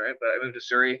by then, right? But I moved to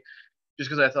Surrey just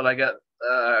because I thought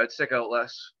I'd stick out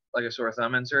less like a sore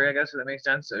thumb in Surrey, I guess, if that makes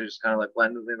sense. So I just kind of like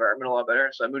blend with the environment a lot better.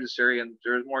 So I moved to Surrey, and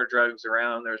there was more drugs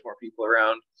around, there was more people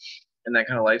around, and that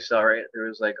kind of lifestyle, right? There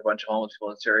was like a bunch of homeless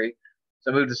people in Surrey.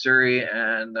 So I moved to Surrey,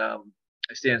 and I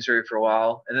stayed in Surrey for a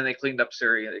while, and then they cleaned up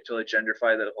Surrey. They totally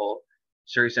gentrified that whole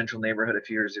Surrey Central neighborhood a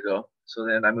few years ago. So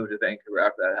then I moved to Vancouver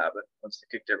after that happened, once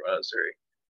they kicked everyone out of Surrey.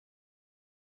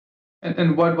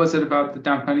 And what was it about the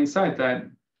downtown east side that,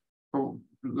 for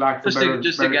lack of better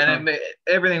term,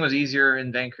 everything was easier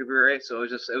in Vancouver, right? So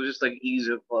it was just like ease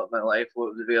of my life,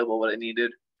 what was available, what I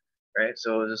needed, right?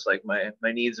 So it was just like my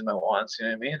needs and my wants, you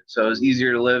know what I mean? So it was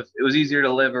easier to live. It was easier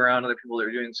to live around other people that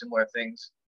were doing similar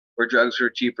things, where drugs were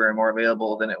cheaper and more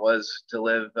available than it was to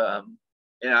live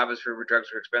in Abbotsford, where drugs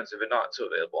were expensive and not so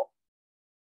available.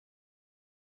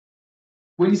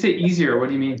 When you say easier, what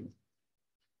do you mean?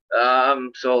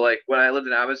 So like when I lived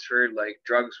in Abbotsford, like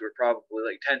drugs were probably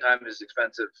like 10 times as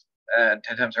expensive and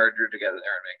 10 times harder to get there in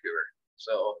Vancouver.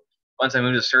 So once I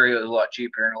moved to Surrey, it was a lot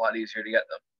cheaper and a lot easier to get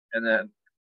them. And then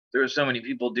there were so many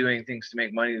people doing things to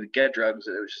make money to get drugs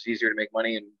that it was just easier to make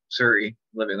money in Surrey,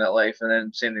 living that life. And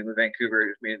then same thing with Vancouver,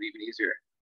 it just made it even easier.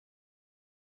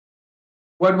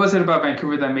 What was it about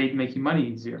Vancouver that made making money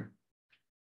easier?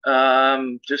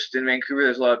 Just in Vancouver,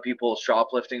 there's a lot of people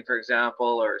shoplifting, for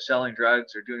example, or selling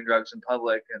drugs or doing drugs in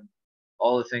public, and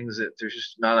all the things that there's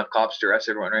just not enough cops to arrest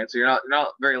everyone, right? So you're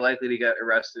not very likely to get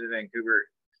arrested in Vancouver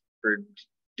for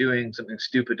doing something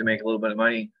stupid to make a little bit of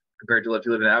money compared to if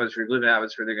you live in Abbotsford. If you live in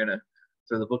Abbotsford, they're gonna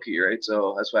throw the book at you, right?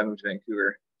 So that's why I moved to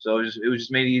Vancouver. So it was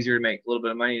just made it easier to make a little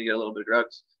bit of money to get a little bit of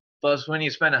drugs. Plus, when you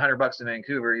spend $100 in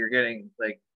Vancouver, you're getting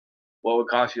like what would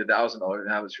cost you $1,000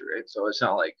 in Abbotsford, right? So it's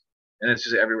not like, and it's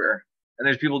just everywhere. And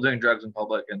there's people doing drugs in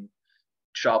public and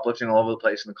shoplifting all over the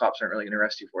place, and the cops aren't really going to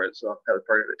arrest you for it. So that was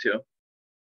part of it too.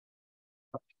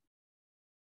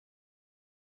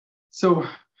 So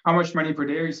how much money per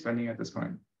day are you spending at this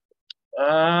point?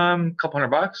 Couple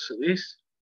 $100 at least.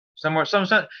 Some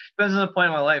depends on the point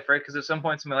in my life, right? Because at some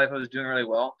points in my life I was doing really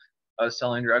well. I was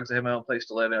selling drugs. I had my own place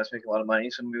to live, and I was making a lot of money.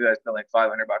 So maybe I spent like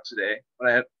 $500 a day. But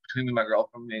I had between me and my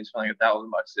girlfriend, maybe spending $1,000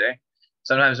 a day.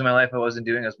 Sometimes in my life I wasn't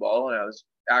doing as well, and I was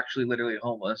actually literally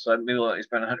homeless. So I'd maybe only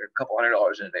spend a couple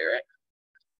 $100 in a day,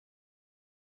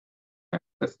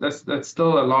 right? That's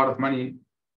still a lot of money.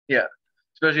 Yeah,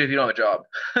 especially if you don't have a job.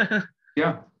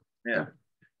 Yeah.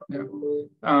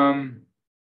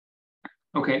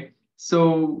 Okay,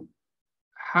 so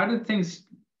how did things?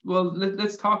 Well,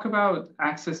 let's talk about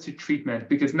access to treatment,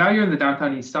 because now you're in the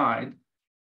downtown east side.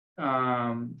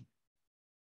 What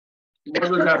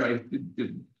was that like?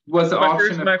 Was the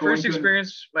option my first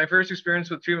experience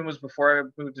with treatment was before I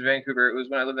moved to Vancouver. It was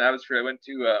when I lived in Abbotsford.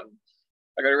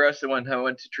 I I got arrested one time. I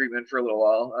went to treatment for a little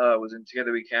while. Was in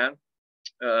Together We Can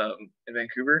in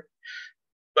Vancouver.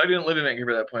 But I didn't live in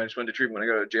Vancouver at that point. I just went to treatment when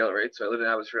I got out of jail, right? So I lived in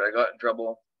Abbotsford. I got in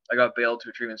trouble. I got bailed to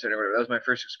a treatment center. Whatever. That was my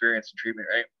first experience in treatment,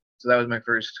 right? So that was my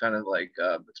first kind of like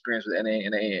experience with NA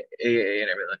and AA and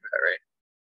everything like that,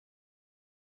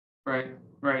 right?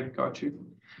 Right. Got you.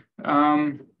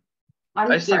 I'm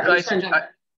sorry.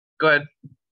 Go ahead.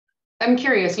 I'm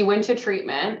curious, you went to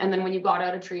treatment, and then when you got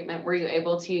out of treatment, were you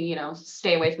able to, you know,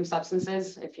 stay away from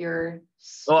substances if you're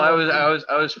Well,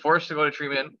 I was forced to go to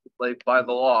treatment like by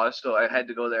the law, so I had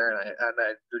to go there, and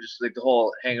I just like the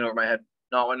whole hanging over my head,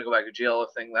 not wanting to go back to jail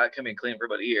thing, that kept me clean for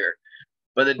about a year.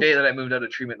 But the day that I moved out of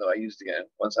treatment, though, I used again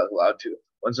once I was allowed to.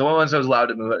 Once I was allowed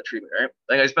to move out of treatment, right?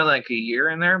 Like I spent like a year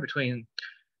in there between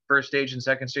first stage and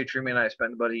second stage treatment. I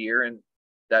spent about a year in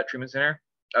that treatment center.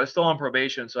 I was still on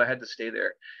probation, so I had to stay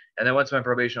there. And then once my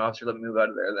probation officer let me move out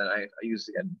of there, then I used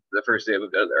again the first day I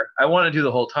moved out of there. I wanted to do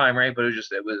the whole time, right? But it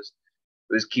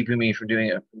was keeping me from doing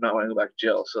it, from not wanting to go back to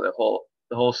jail. So the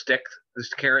whole stick,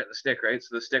 this carrot and the stick, right?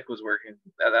 So the stick was working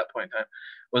at that point in time. It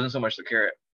wasn't so much the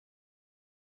carrot.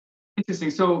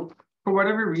 Interesting. So for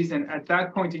whatever reason, at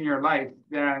that point in your life,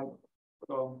 that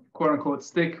quote unquote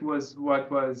stick was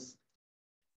what was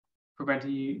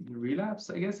preventing you relapse,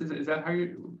 I guess. Is that how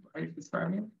you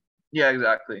describing it? Yeah,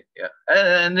 exactly. Yeah.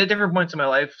 And at different points in my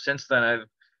life since then, I've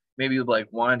maybe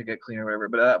like wanted to get clean or whatever,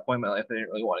 but at that point in my life, I didn't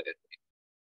really want to get clean.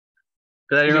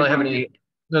 Because I didn't really have any,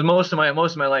 because most of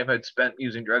my life I'd spent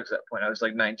using drugs at that point. I was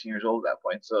like 19 years old at that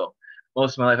point. So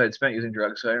most of my life I'd spent using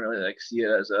drugs. So I didn't really like see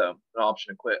it as an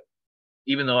option to quit.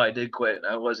 Even though I did quit and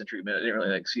I was in treatment, I didn't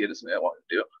really like see it as something I wanted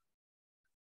to do.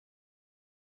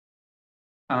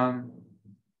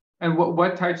 And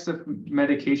what types of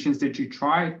medications did you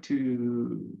try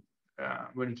to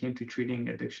when it came to treating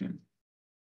addiction?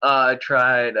 I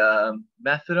tried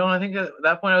methadone. I think at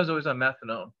that point I was always on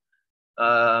methadone.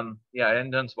 Yeah, I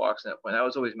hadn't done Suboxone at that point. That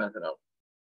was always methadone.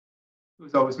 It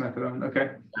was always methadone.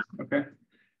 Okay. Okay.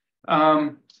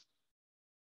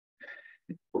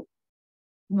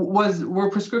 Were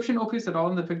prescription opiates at all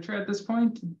in the picture at this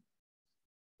point?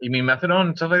 You mean methadone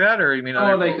and stuff like that, or you mean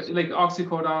other like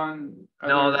oxycodone?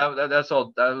 No, that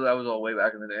was all way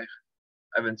back in the day.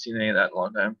 I haven't seen any of that in a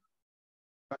long time.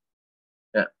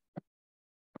 Yeah.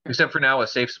 Except for now with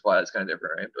Safe Supply, it's kind of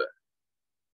different, right?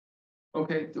 But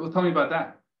okay, well, tell me about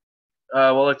that.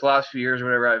 Well, like the last few years or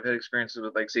whatever, I've had experiences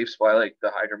with like Safe Supply, like the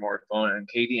hydromorphone and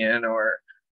KDN or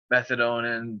methadone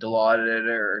and Dilaudid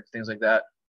or things like that.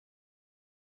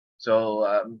 So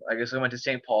I guess I went to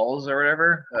St. Paul's or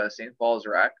whatever, St. Paul's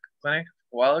Rack Clinic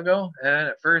a while ago. And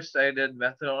at first I did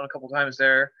methadone a couple times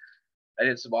there. I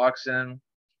did Suboxone,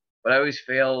 but I always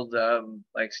failed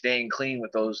like staying clean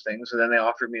with those things. So then they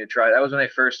offered me to try. That was when they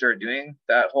first started doing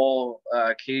that whole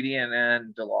KDN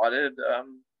and Dilaudid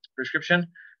prescription.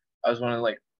 I was one of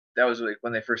that was like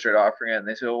when they first started offering it, and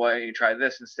they said, "Oh, why don't you try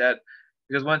this instead?"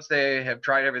 Because once they have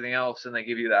tried everything else, then they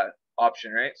give you that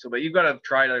option, right? So, but you've got to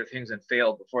try other things and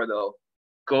fail before they'll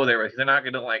go there with you. They're not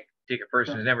going to like take a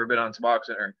person who's never been on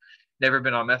Suboxone or never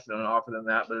been on methadone and offer them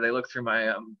that. But they look through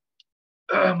my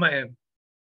my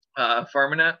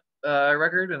Pharmanet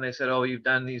record, and they said, "Oh, you've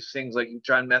done these things like you've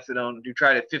tried methadone, you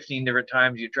tried it 15 different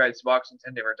times, you tried Suboxone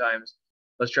 10 different times.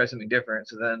 Let's try something different."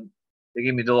 So then they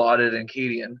gave me Dilaudid and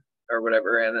Cadian or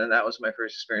whatever, and then that was my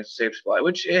first experience with Safe Supply,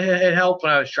 which it helped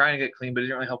when I was trying to get clean, but it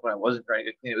didn't really help when I wasn't trying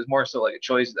to get clean. It was more so like a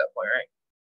choice at that point, right?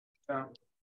 Yeah.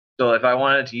 So if I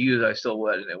wanted to use, I still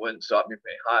would, and it wouldn't stop me from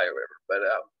being high or whatever.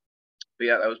 But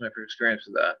yeah, that was my first experience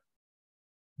with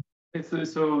that.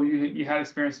 So you had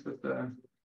experience with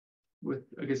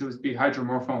I guess it was the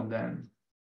hydromorphone then.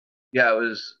 Yeah, it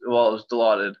was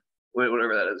Dilaudid,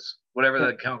 whatever that is, whatever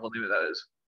the chemical name of that is.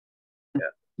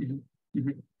 Yeah. Mm-hmm.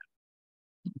 Mm-hmm.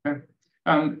 Okay.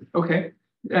 Okay.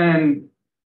 And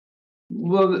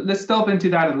well, let's delve into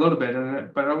that a little bit,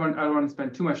 but I don't want to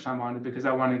spend too much time on it because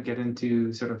I want to get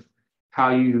into sort of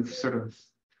how you've sort of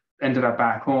ended up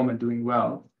back home and doing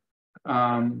well.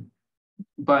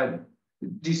 But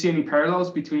do you see any parallels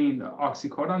between the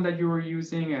oxycodone that you were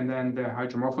using and then the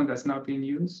hydromorphone that's not being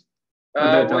used?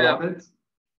 You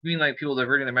mean like people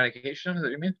diverting their medication? Is that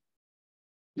what you mean?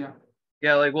 Yeah.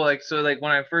 Yeah, so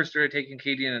when I first started taking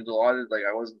Cadian and Dilaudid, like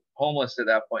I wasn't homeless at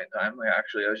that point in time. Like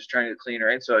actually, I was just trying to get clean,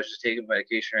 right? So I was just taking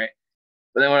medication, right?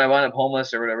 But then when I wound up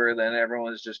homeless or whatever, then everyone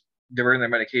was just diverting their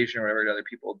medication or whatever to other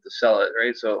people to sell it,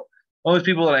 right? So most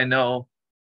people that I know,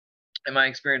 in my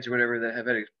experience or whatever, that have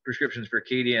had prescriptions for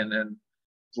Cadian and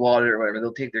Dilaudid or whatever,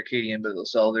 they'll take their Cadian, but they'll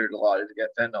sell their Dilaudid to get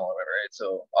fentanyl or whatever, right?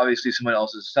 So obviously someone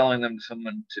else is selling them to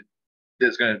someone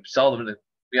that's going to sell them to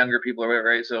younger people or whatever,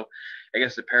 right? So I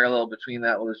guess the parallel between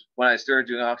that was when I started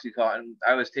doing Oxycontin,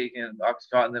 I was taking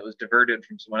Oxycontin that was diverted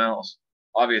from someone else,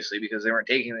 obviously, because they weren't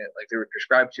taking it like they were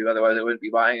prescribed to, otherwise they wouldn't be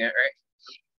buying it, right?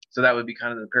 So that would be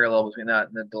kind of the parallel between that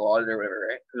and the Dilaudid or whatever,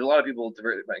 right? There's a lot of people with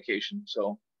diverted medication.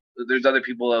 So there's other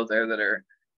people out there that are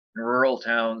in rural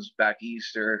towns back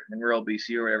east or in rural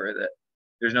BC or whatever that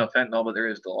there's no fentanyl, but there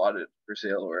is Dilaudid for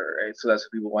sale, right? So that's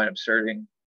what people wind up starting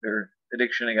their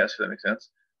addiction, I guess, if that makes sense.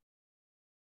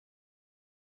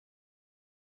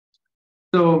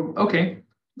 So, okay.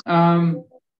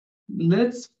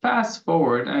 Let's fast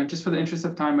forward. Just for the interest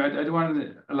of time, I do want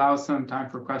to allow some time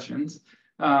for questions.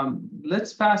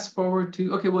 Let's fast forward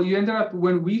to, okay, well, you ended up,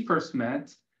 when we first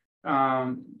met,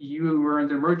 you were in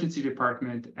the emergency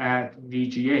department at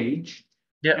VGH.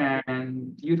 Yeah.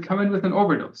 And you'd come in with an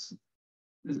overdose.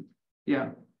 Yeah.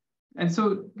 And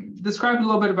so describe a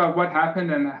little bit about what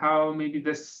happened and how maybe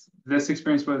this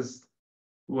experience was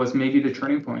maybe the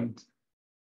turning point.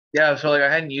 Yeah, so like I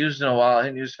hadn't used in a while. I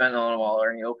hadn't used fentanyl in a while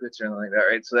or any opiates or anything like that,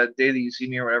 right? So that day that you see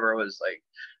me or whatever was like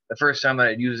the first time that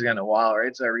I'd used again in a while,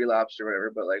 right? So I relapsed or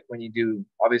whatever. But like when you do,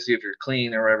 obviously if you're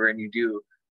clean or whatever and you do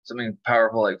something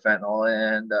powerful like fentanyl,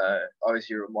 and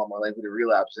obviously you're a lot more likely to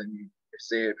relapse than you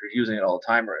say if you're using it all the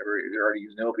time or whatever, you're already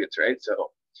using opiates, right?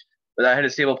 So, but I had a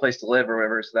stable place to live or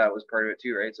whatever, so that was part of it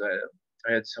too, right? So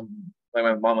I had some, like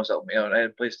my mom was helping me out. I had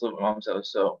a place to live at my mom's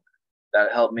house, so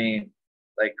that helped me,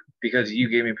 like, because you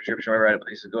gave me a prescription, I had a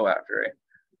place to go after, right?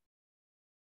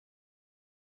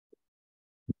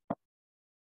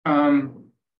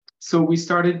 So we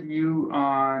started you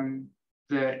on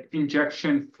the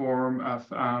injection form of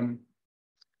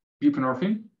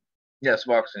buprenorphine. Yeah,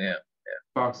 Suboxone, yeah.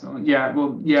 Suboxone, yeah.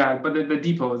 Well, yeah, but the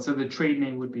depot, so the trade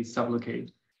name would be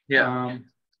Sublocade. Yeah.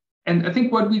 And I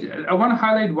think I want to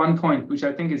highlight one point, which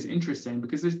I think is interesting,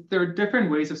 because there are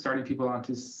different ways of starting people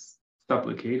onto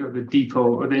Sublocade or the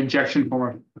depot or the injection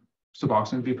form of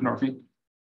Suboxone, buprenorphine.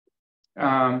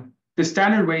 The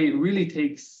standard way, it really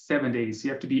takes 7 days.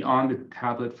 You have to be on the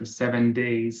tablet for 7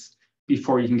 days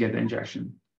before you can get the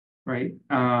injection, right?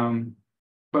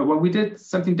 But what we did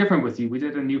something different with you. We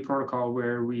did a new protocol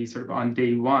where we sort of on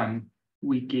day 1,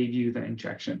 we gave you the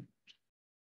injection,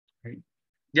 right?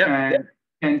 Yeah.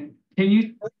 And can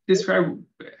you describe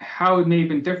how it may have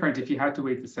been different if you had to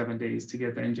wait the 7 days to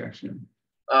get the injection?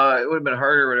 It would have been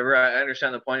harder or whatever. I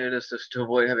understand the point of this just to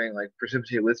avoid having like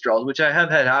precipitated withdrawals, which I have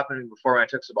had happening before when I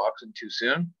took Suboxone too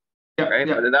soon. Yeah, right.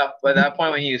 Yeah. But by that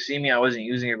point, when you see me, I wasn't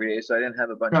using it every day, so I didn't have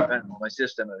a bunch of fentanyl in my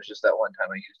system. It was just that one time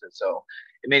I used it, so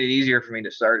it made it easier for me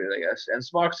to start it, I guess. And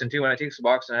Suboxone too. When I take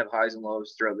Suboxone, I have highs and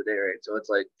lows throughout the day, right? So it's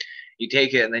like you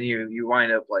take it and then you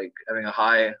wind up like having a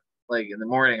high like in the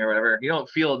morning or whatever. You don't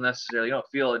feel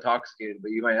intoxicated,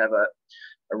 but you might have a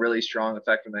really strong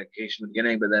effect of medication in the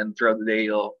beginning, but then throughout the day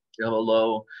you'll have a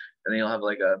low, and then you'll have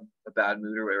like a bad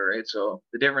mood or whatever, right? So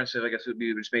the difference, I guess, would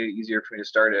be just made it easier for me to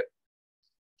start it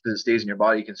because it stays in your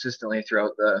body consistently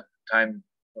throughout the time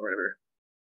or whatever.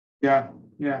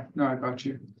 Yeah, no, I got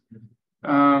you.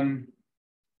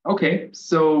 Okay,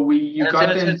 so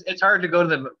it's hard to go to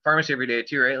the pharmacy every day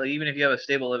too, right? Like even if you have a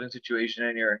stable living situation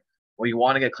and you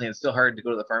want to get clean, it's still hard to go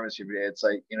to the pharmacy every day. It's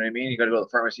like, you know what I mean? You got to go to the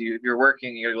pharmacy. If you're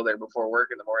working, you got to go there before work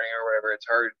in the morning or whatever. It's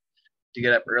hard to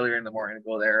get up earlier in the morning to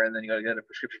go there, and then you got to get a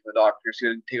prescription from the doctor. So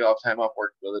you got to take off time off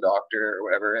work to go to the doctor or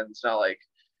whatever. And it's not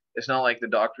like the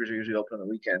doctors are usually open on the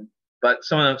weekend, but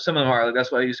some of them are. Like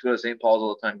that's why I used to go to St. Paul's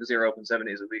all the time because they were open 7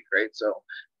 days a week, right? So,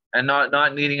 and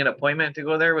not needing an appointment to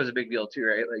go there was a big deal too,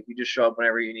 right? Like you just show up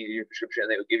whenever you need your prescription,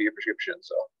 and they would give you a prescription.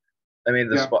 So, I mean,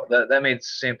 that made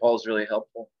St. Paul's really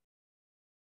helpful.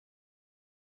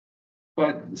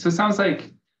 But so it sounds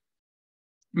like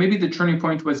maybe the turning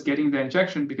point was getting the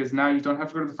injection, because now you don't have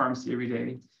to go to the pharmacy every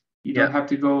day. You don't have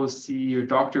to go see your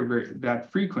doctor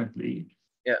that frequently.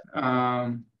 Yeah.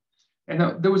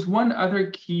 And there was one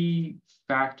other key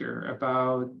factor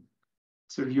about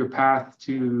sort of your path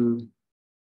to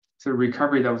sort of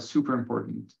recovery that was super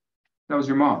important. That was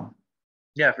your mom.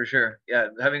 Yeah, for sure. Yeah,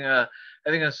 having a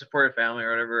supportive family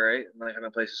or whatever, right? And like having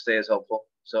a place to stay is helpful.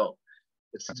 So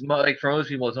it's like for most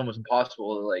people, it's almost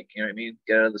impossible to, like, you know what I mean,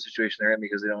 get out of the situation they're in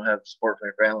because they don't have support from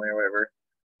their family or whatever.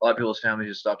 A lot of people's families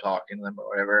just stop talking to them or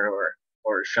whatever,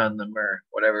 or shun them or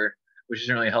whatever, which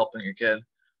isn't really helping your kid.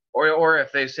 Or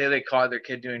if they say they caught their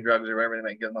kid doing drugs or whatever, they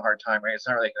might give them a hard time, right? It's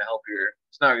not really going to help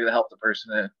it's not going to help the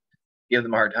person to give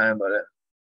them a hard time about it.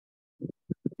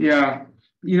 Yeah.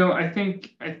 You know, I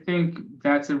think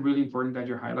that's a really important point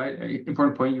you're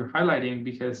highlighting,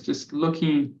 because just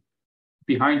looking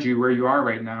behind you where you are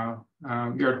right now,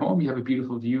 you're at home, you have a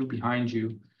beautiful view behind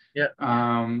you. Yeah.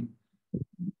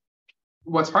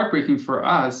 what's heartbreaking for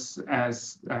us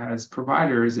as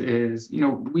providers is,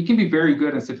 we can be very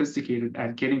good and sophisticated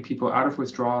at getting people out of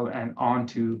withdrawal and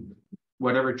onto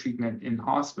whatever treatment in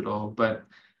hospital, but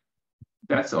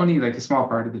that's only like a small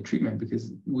part of the treatment,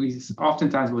 because we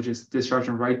oftentimes will just discharge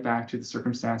them right back to the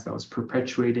circumstance that was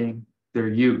perpetuating their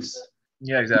use.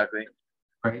 Yeah, exactly.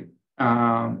 Right.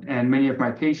 And many of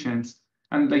my patients,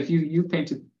 and like you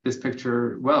painted this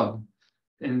picture well,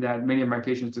 in that many of my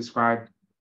patients describe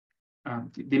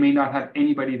they may not have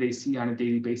anybody they see on a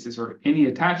daily basis or any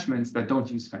attachments that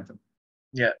don't use fentanyl.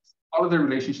 Yeah. All of their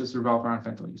relationships revolve around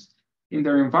fentanyl use. In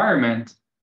their environment,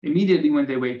 immediately when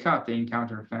they wake up, they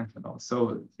encounter fentanyl.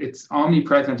 So it's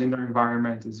omnipresent in their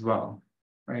environment as well,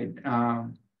 right?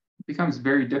 It becomes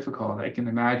very difficult, I can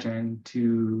imagine,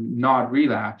 to not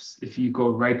relapse if you go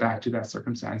right back to that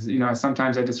circumstance.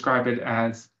 Sometimes I describe it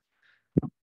as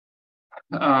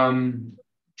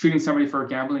treating somebody for a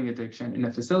gambling addiction in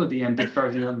a facility and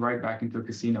discharging them right back into a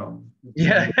casino.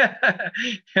 Yeah.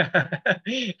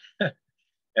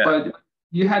 But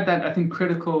you had that, I think,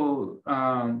 critical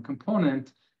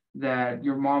component that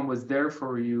your mom was there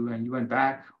for you and you went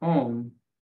back home.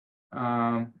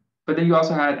 But then you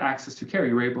also had access to care.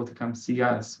 You were able to come see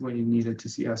us when you needed to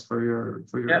see us for your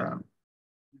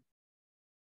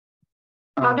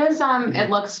How does it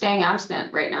look staying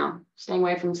abstinent right now, staying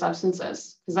away from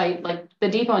substances? Because like the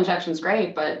depot injection is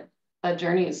great, but that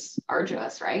journey is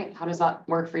arduous, right? How does that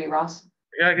work for you, Ross?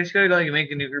 Yeah, I guess you gotta like make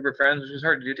a new group of friends, which is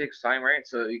hard to do. It takes time, right?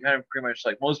 So you kind of pretty much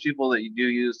like most people that you do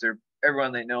use,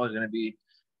 everyone they know is gonna be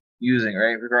using,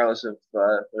 right? Regardless of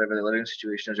whatever their living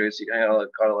situation is, right? So you kind of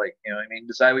gotta like,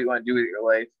 decide what you want to do with your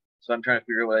life. So I'm trying to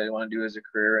figure out what I want to do as a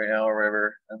career right now or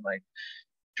whatever, and like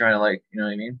trying to like,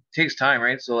 it takes time,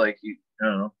 right? So like I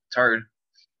don't know, it's hard.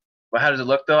 But how does it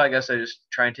look though? I guess I just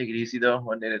try and take it easy though,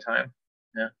 one day at a time.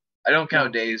 Yeah. I don't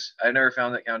count days. I never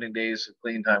found that counting days of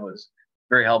clean time was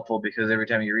very helpful, because every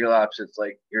time you relapse, it's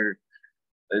like you're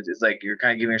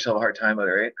kind of giving yourself a hard time about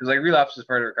it, right? Because like relapse is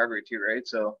part of recovery too, right?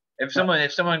 So if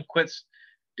someone quits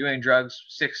doing drugs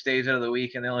 6 days out of the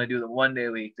week and they only do them 1 day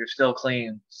a week, they're still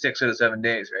clean 6 out of 7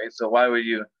 days, right? So why would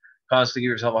you constantly give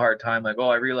yourself a hard time like, oh,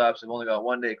 I relapsed, I've only got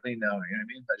 1 day clean now? You know what I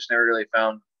mean? I just never really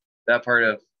found that part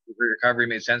of recovery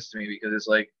made sense to me, because it's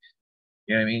like,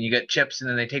 you get chips and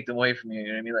then they take them away from you. You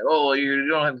know what I mean? Like, oh, well, you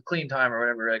don't have clean time or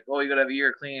whatever. Like, oh, you gotta have a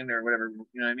year clean or whatever. You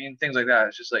know what I mean? Things like that.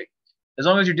 It's just like, as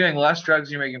long as you're doing less drugs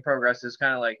and you're making progress, it's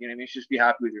kind of like, you should just be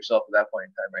happy with yourself at that point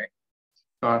in time, right?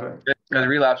 Got it. Because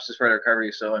relapse is part of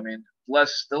recovery. So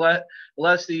the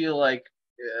less that you like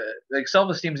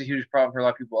self-esteem is a huge problem for a lot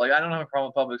of people. Like, I don't have a problem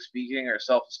with public speaking or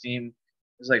self-esteem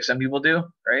as like some people do,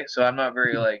 right? So I'm not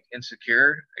very like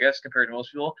insecure, I guess, compared to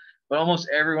most people. But almost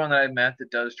everyone that I've met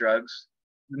that does drugs,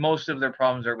 most of their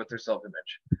problems are with their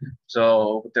self-image.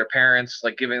 So with their parents,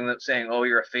 like saying, oh,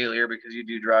 you're a failure because you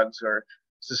do drugs, or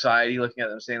society looking at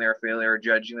them saying they're a failure or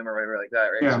judging them or whatever like that,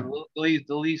 right? Yeah. So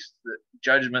the least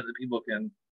judgment that people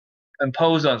can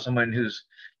impose on someone who's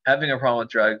having a problem with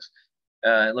drugs,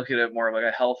 and look at it more like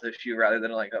a health issue rather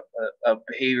than like a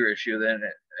behavior issue, then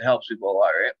it helps people a lot,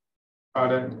 right?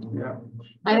 Got it. Yeah.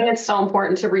 I think it's so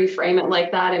important to reframe it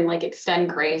like that and like extend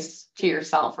grace to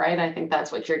yourself, right? I think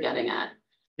that's what you're getting at.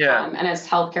 Yeah. And as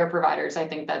healthcare providers, I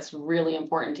think that's really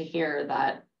important to hear,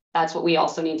 that that's what we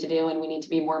also need to do. And we need to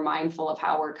be more mindful of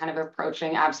how we're kind of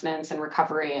approaching abstinence and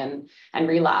recovery and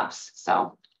relapse.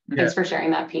 So thanks for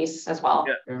sharing that piece as well.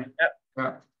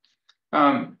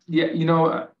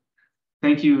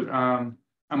 Thank you. I'm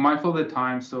mindful of the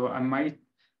time, so I might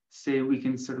say we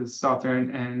can sort of stop there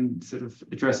and sort of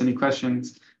address any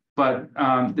questions. But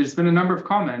there's been a number of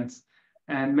comments,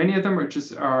 and many of them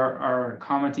are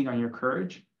commenting on your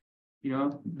courage.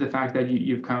 The fact that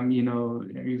you've come,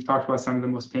 you've talked about some of the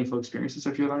most painful experiences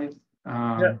of your life.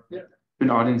 An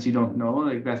audience you don't know,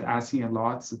 like, that's asking a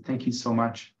lot. So thank you so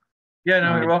much. Yeah,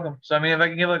 no, you're welcome. So if I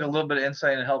can give like a little bit of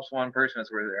insight and it helps one person,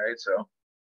 it's worth it, right? So,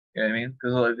 you know what I mean?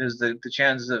 Because the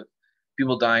chances of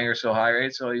people dying are so high,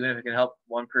 right? So even if it can help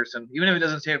one person, even if it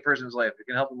doesn't save a person's life, it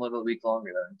can help them live a week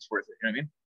longer, then it's worth it. You know what I mean?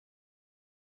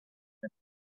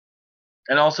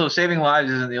 And also, saving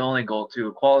lives isn't the only goal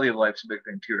too. Quality of life's a big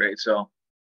thing too, right? So,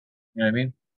 you know what I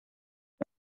mean?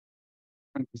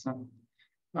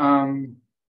 100%.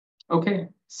 Okay,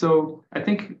 so I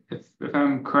think if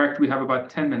I'm correct, we have about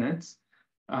 10 minutes.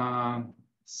 I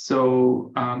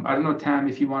don't know, Tam,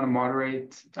 if you want to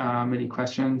moderate any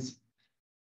questions.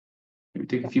 Maybe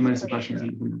take a few minutes of questions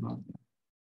and you can move on.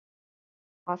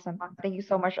 Awesome. Thank you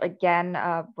so much again,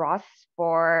 Ross,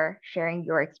 for sharing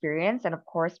your experience, and of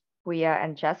course, Puya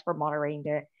and Jess for moderating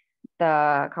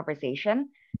the conversation.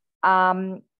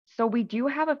 So we do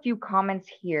have a few comments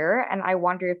here, and I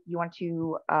wonder if you want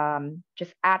to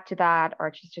just add to that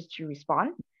or just to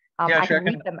respond. Yeah, I sure.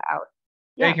 can read them out.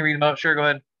 Yeah, you can read them out. Sure, go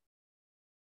ahead.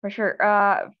 For sure.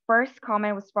 First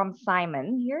comment was from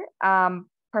Simon here.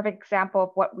 Perfect example of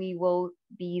what we will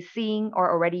be seeing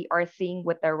or already are seeing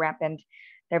with the rampant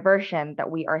diversion that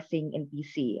we are seeing in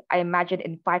BC. I imagine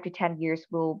in 5 to 10 years,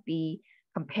 we'll be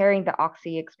comparing the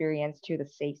Oxy experience to the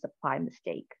safe supply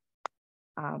mistake.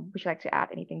 Would you like to add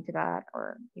anything to that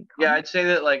or? Yeah, I'd say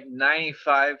that like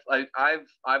 95. Like I've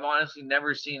honestly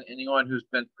never seen anyone who's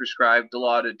been prescribed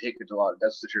Dilaudid take a Dilaudid.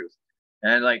 That's the truth.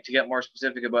 And like to get more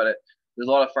specific about it, there's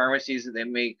a lot of pharmacies that they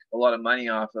make a lot of money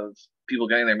off of people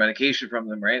getting their medication from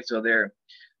them, right? So they're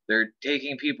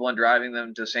taking people and driving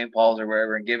them to St. Paul's or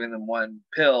wherever and giving them one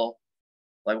pill,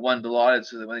 like one Dilaudid,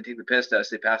 so that when they take the piss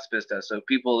test, they pass the piss test. So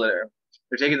people they're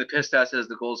taking the piss test as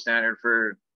the gold standard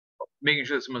for making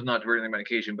sure that someone's not diverting their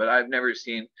medication. But I've never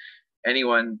seen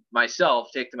anyone, myself,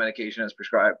 take the medication as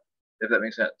prescribed, if that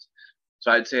makes sense.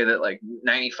 So I'd say that like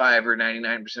 95 or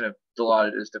 99% of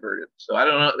Dilaudid is diverted. So I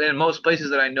don't know. In most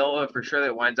places that I know of for sure,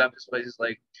 that winds up is places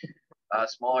like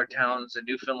smaller towns in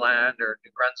Newfoundland or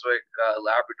New Brunswick,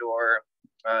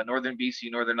 Labrador, northern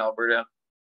BC, northern Alberta,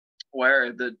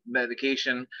 where the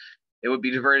medication, it would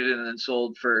be diverted and then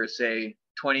sold for say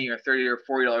 20 or 30 or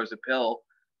 $40 a pill.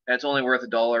 That's only worth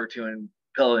 $1 or $2 in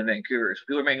pill in Vancouver. So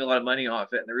people are making a lot of money off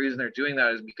it. And the reason they're doing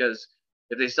that is because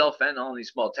if they sell fentanyl in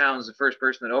these small towns, the first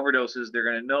person that overdoses, they're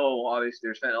going to know, obviously,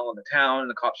 there's fentanyl in the town, and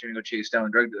the cops are going to go chase down the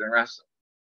drug dealer and arrest them.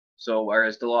 So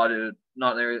whereas Dilaudid,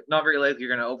 not very likely you're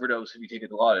going to overdose if you take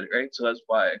a Dilaudid, right? So that's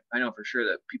why I know for sure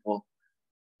that people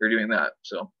are doing that.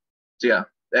 So yeah,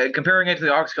 comparing it to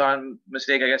the Oxycontin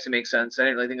mistake, I guess it makes sense. I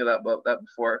didn't really think about that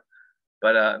before,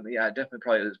 but yeah, it definitely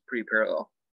probably is pretty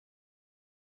parallel.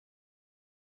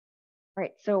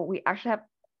 Right. So we actually have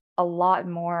a lot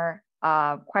more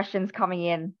questions coming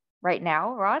in right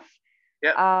now, Ross.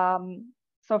 Yeah.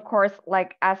 So of course,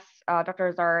 like as Dr.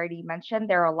 has already mentioned,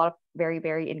 there are a lot of very,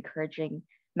 very encouraging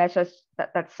messages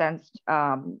that's sent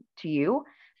to you.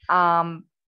 Then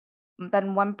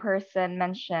one person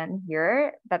mentioned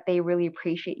here that they really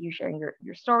appreciate you sharing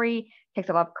your story. It takes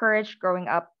a lot of courage growing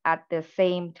up at the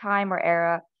same time or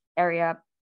area.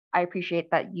 I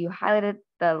appreciate that you highlighted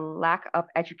the lack of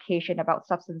education about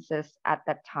substances at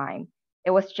that time.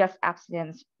 It was just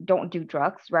abstinence, don't do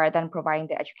drugs, rather than providing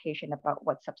the education about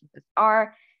what substances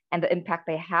are and the impact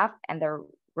they have and their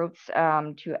routes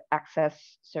to access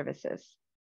services.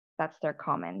 That's their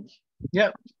comment.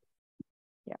 Yeah.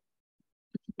 Yeah.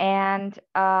 And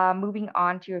moving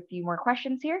on to a few more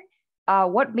questions here.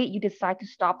 What made you decide to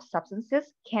stop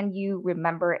substances? Can you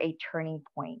remember a turning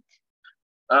point?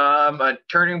 A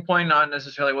turning point, not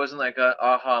necessarily, wasn't like a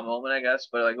aha moment, I guess,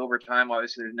 but like over time,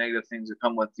 obviously there's negative things that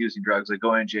come with using drugs, like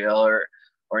going to jail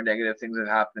or negative things that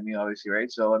happen to me, obviously, right?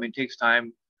 So I mean, it takes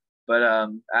time, but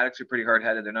addicts are pretty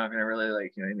hard-headed. They're not gonna really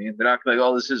like, you know what I mean? They're not gonna be like,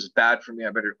 oh, this is bad for me,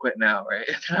 I better quit now, right?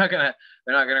 They're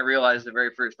not gonna realize the very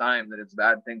first time that it's a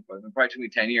bad thing for them. It probably took me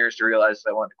 10 years to realize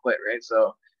that I want to quit, right?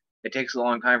 So it takes a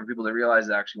long time for people to realize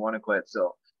they actually want to quit.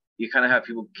 So you kind of have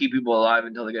to keep people alive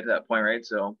until they get to that point, right?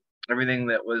 So everything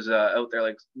that was out there,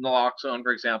 like naloxone,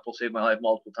 for example, saved my life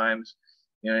multiple times.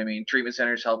 You know what I mean? Treatment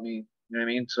centers helped me. You know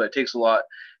what I mean? So it takes a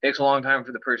long time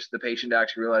for the patient to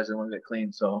actually realize they want to get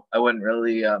clean. So I wouldn't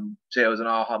really say it was an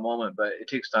aha moment, but it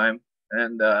takes time,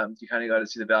 and you kind of got to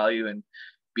see the value in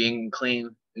being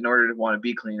clean in order to want to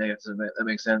be clean. I guess that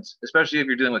makes sense, especially if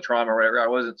you're dealing with trauma or whatever. I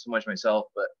wasn't so much myself,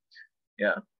 but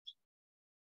yeah.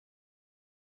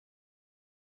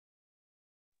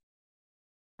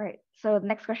 Right. So the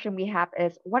next question we have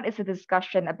is, what is the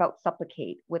discussion about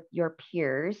Supplicate with your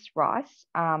peers, Ross?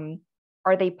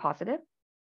 Are they positive?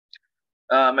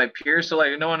 My peers, so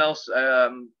like no one else, I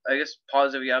guess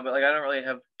positive, yeah, but like I don't really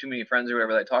have too many friends or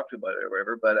whatever that I talk to about it or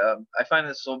whatever. But I find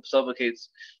that Supplicate's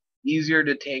easier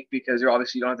to take because you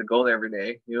don't have to go there every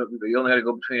day. You only got to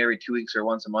go between every 2 weeks or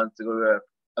once a month to go to an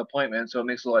appointment. So it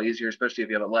makes it a lot easier, especially if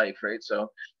you have a life, right?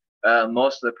 So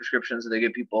most of the prescriptions that they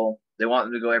give people, they want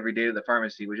them to go every day to the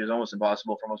pharmacy, which is almost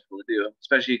impossible for most people to do,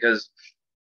 especially because,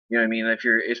 you know what I mean,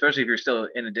 especially if you're still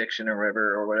in addiction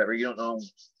or whatever, you don't know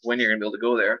when you're gonna be able to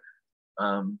go there.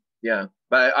 Yeah,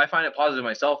 but I find it positive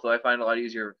myself, though. I find it a lot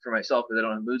easier for myself because I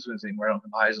don't have mood swings anymore. I don't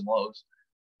have highs and lows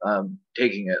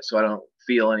taking it, so I don't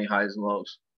feel any highs and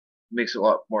lows. It makes it a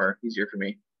lot more easier for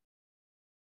me.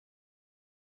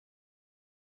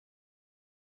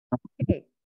 Okay.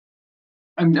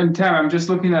 I'm Tam. I'm just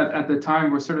looking at the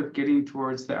time. We're sort of getting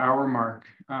towards the hour mark.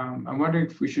 I'm wondering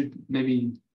if we should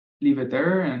maybe leave it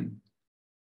there and.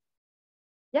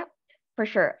 For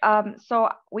sure. So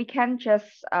we can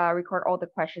just record all the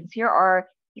questions here, or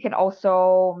you can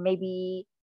also maybe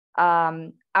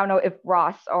I don't know if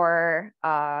Ross or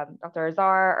Dr.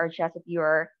 Azar or Jess, if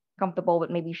you're comfortable with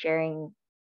maybe sharing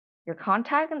your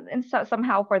contact and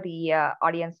somehow for the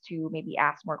audience to maybe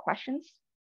ask more questions.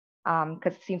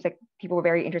 Because it seems like people were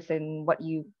very interested in what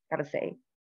you got to say,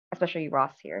 especially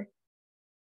Ross here.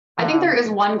 I think there is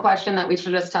one question that we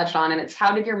should just touch on, and it's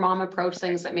how did your mom approach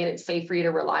things that made it safe for you to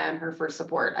rely on her for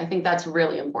support? I think that's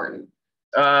really important.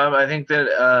 I think that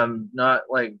not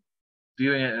like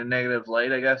viewing it in a negative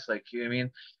light, I guess, like, you know what I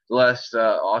mean, less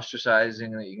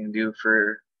ostracizing that you can do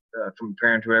for from a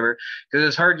parent or whatever, because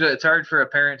it's hard for a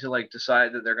parent to like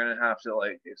decide that they're going to have to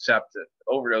like accept that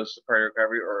overdose is a part of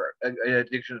recovery or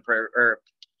addiction is part, or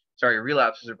sorry,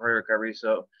 relapse is a part of recovery.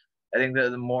 So I think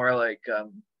that the more like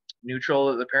neutral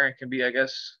that the parent can be, I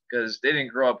guess, because they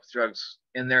didn't grow up with drugs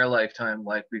in their lifetime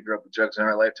like we grew up with drugs in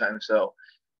our lifetime. So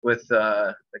with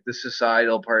like the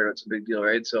societal part of it's a big deal,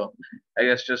 right? So I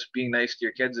guess just being nice to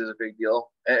your kids is a big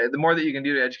deal. The more that you can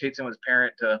do to educate someone's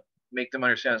parent to make them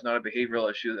understand it's not a behavioral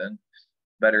issue, then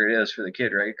better it is for the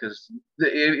kid, right? Because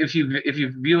if you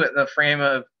view it in the frame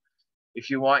of if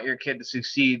you want your kid to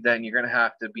succeed, then you're going to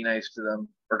have to be nice to them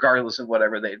regardless of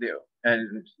whatever they do.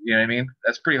 And you know what I mean?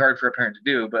 That's pretty hard for a parent to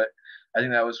do, but I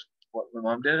think that was what my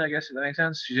mom did, I guess, if that makes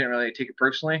sense. She didn't really take it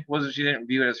personally. She didn't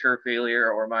view it as her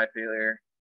failure or my failure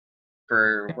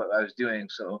for what I was doing.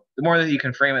 So the more that you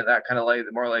can frame it that kind of light,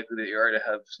 the more likely that you are to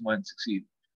have someone succeed.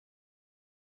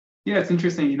 Yeah, it's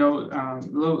interesting. You know,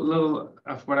 little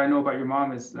of what I know about your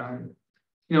mom is,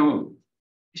 you know,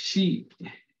 she's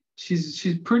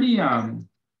pretty no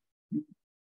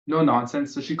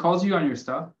nonsense. So she calls you on your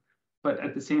stuff, but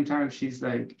at the same time, she's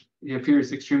like, it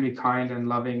appears extremely kind and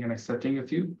loving and accepting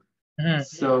of you. Mm-hmm.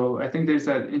 So I think there's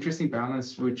that interesting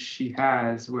balance which she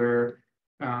has where,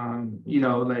 you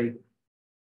know, like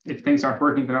if things aren't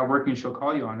working, they're not working, she'll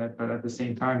call you on it. But at the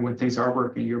same time, when things are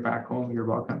working, you're back home, you're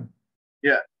welcome.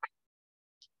 Yeah.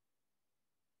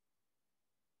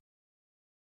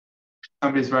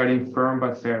 Somebody's writing firm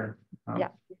but fair. Yeah.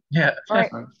 Yeah. All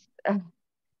right.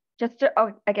 Just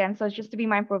to, again, so just to be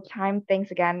mindful of time, thanks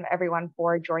again, everyone,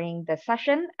 for joining this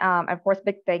session. Of course,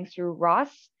 big thanks to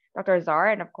Ross, Dr. Azar,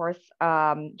 and of course,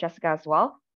 Jessica as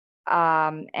well.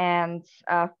 And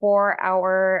for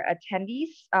our attendees,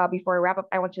 before we wrap up,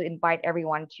 I want to invite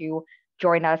everyone to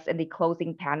join us in the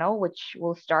closing panel, which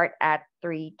will start at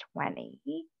 3:20.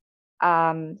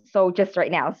 So just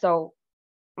right now. So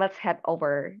let's head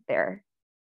over there.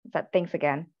 So thanks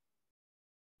again.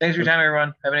 Thanks for your time,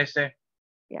 everyone. Have a nice day.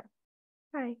 Yeah.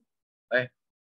 Bye. Bye.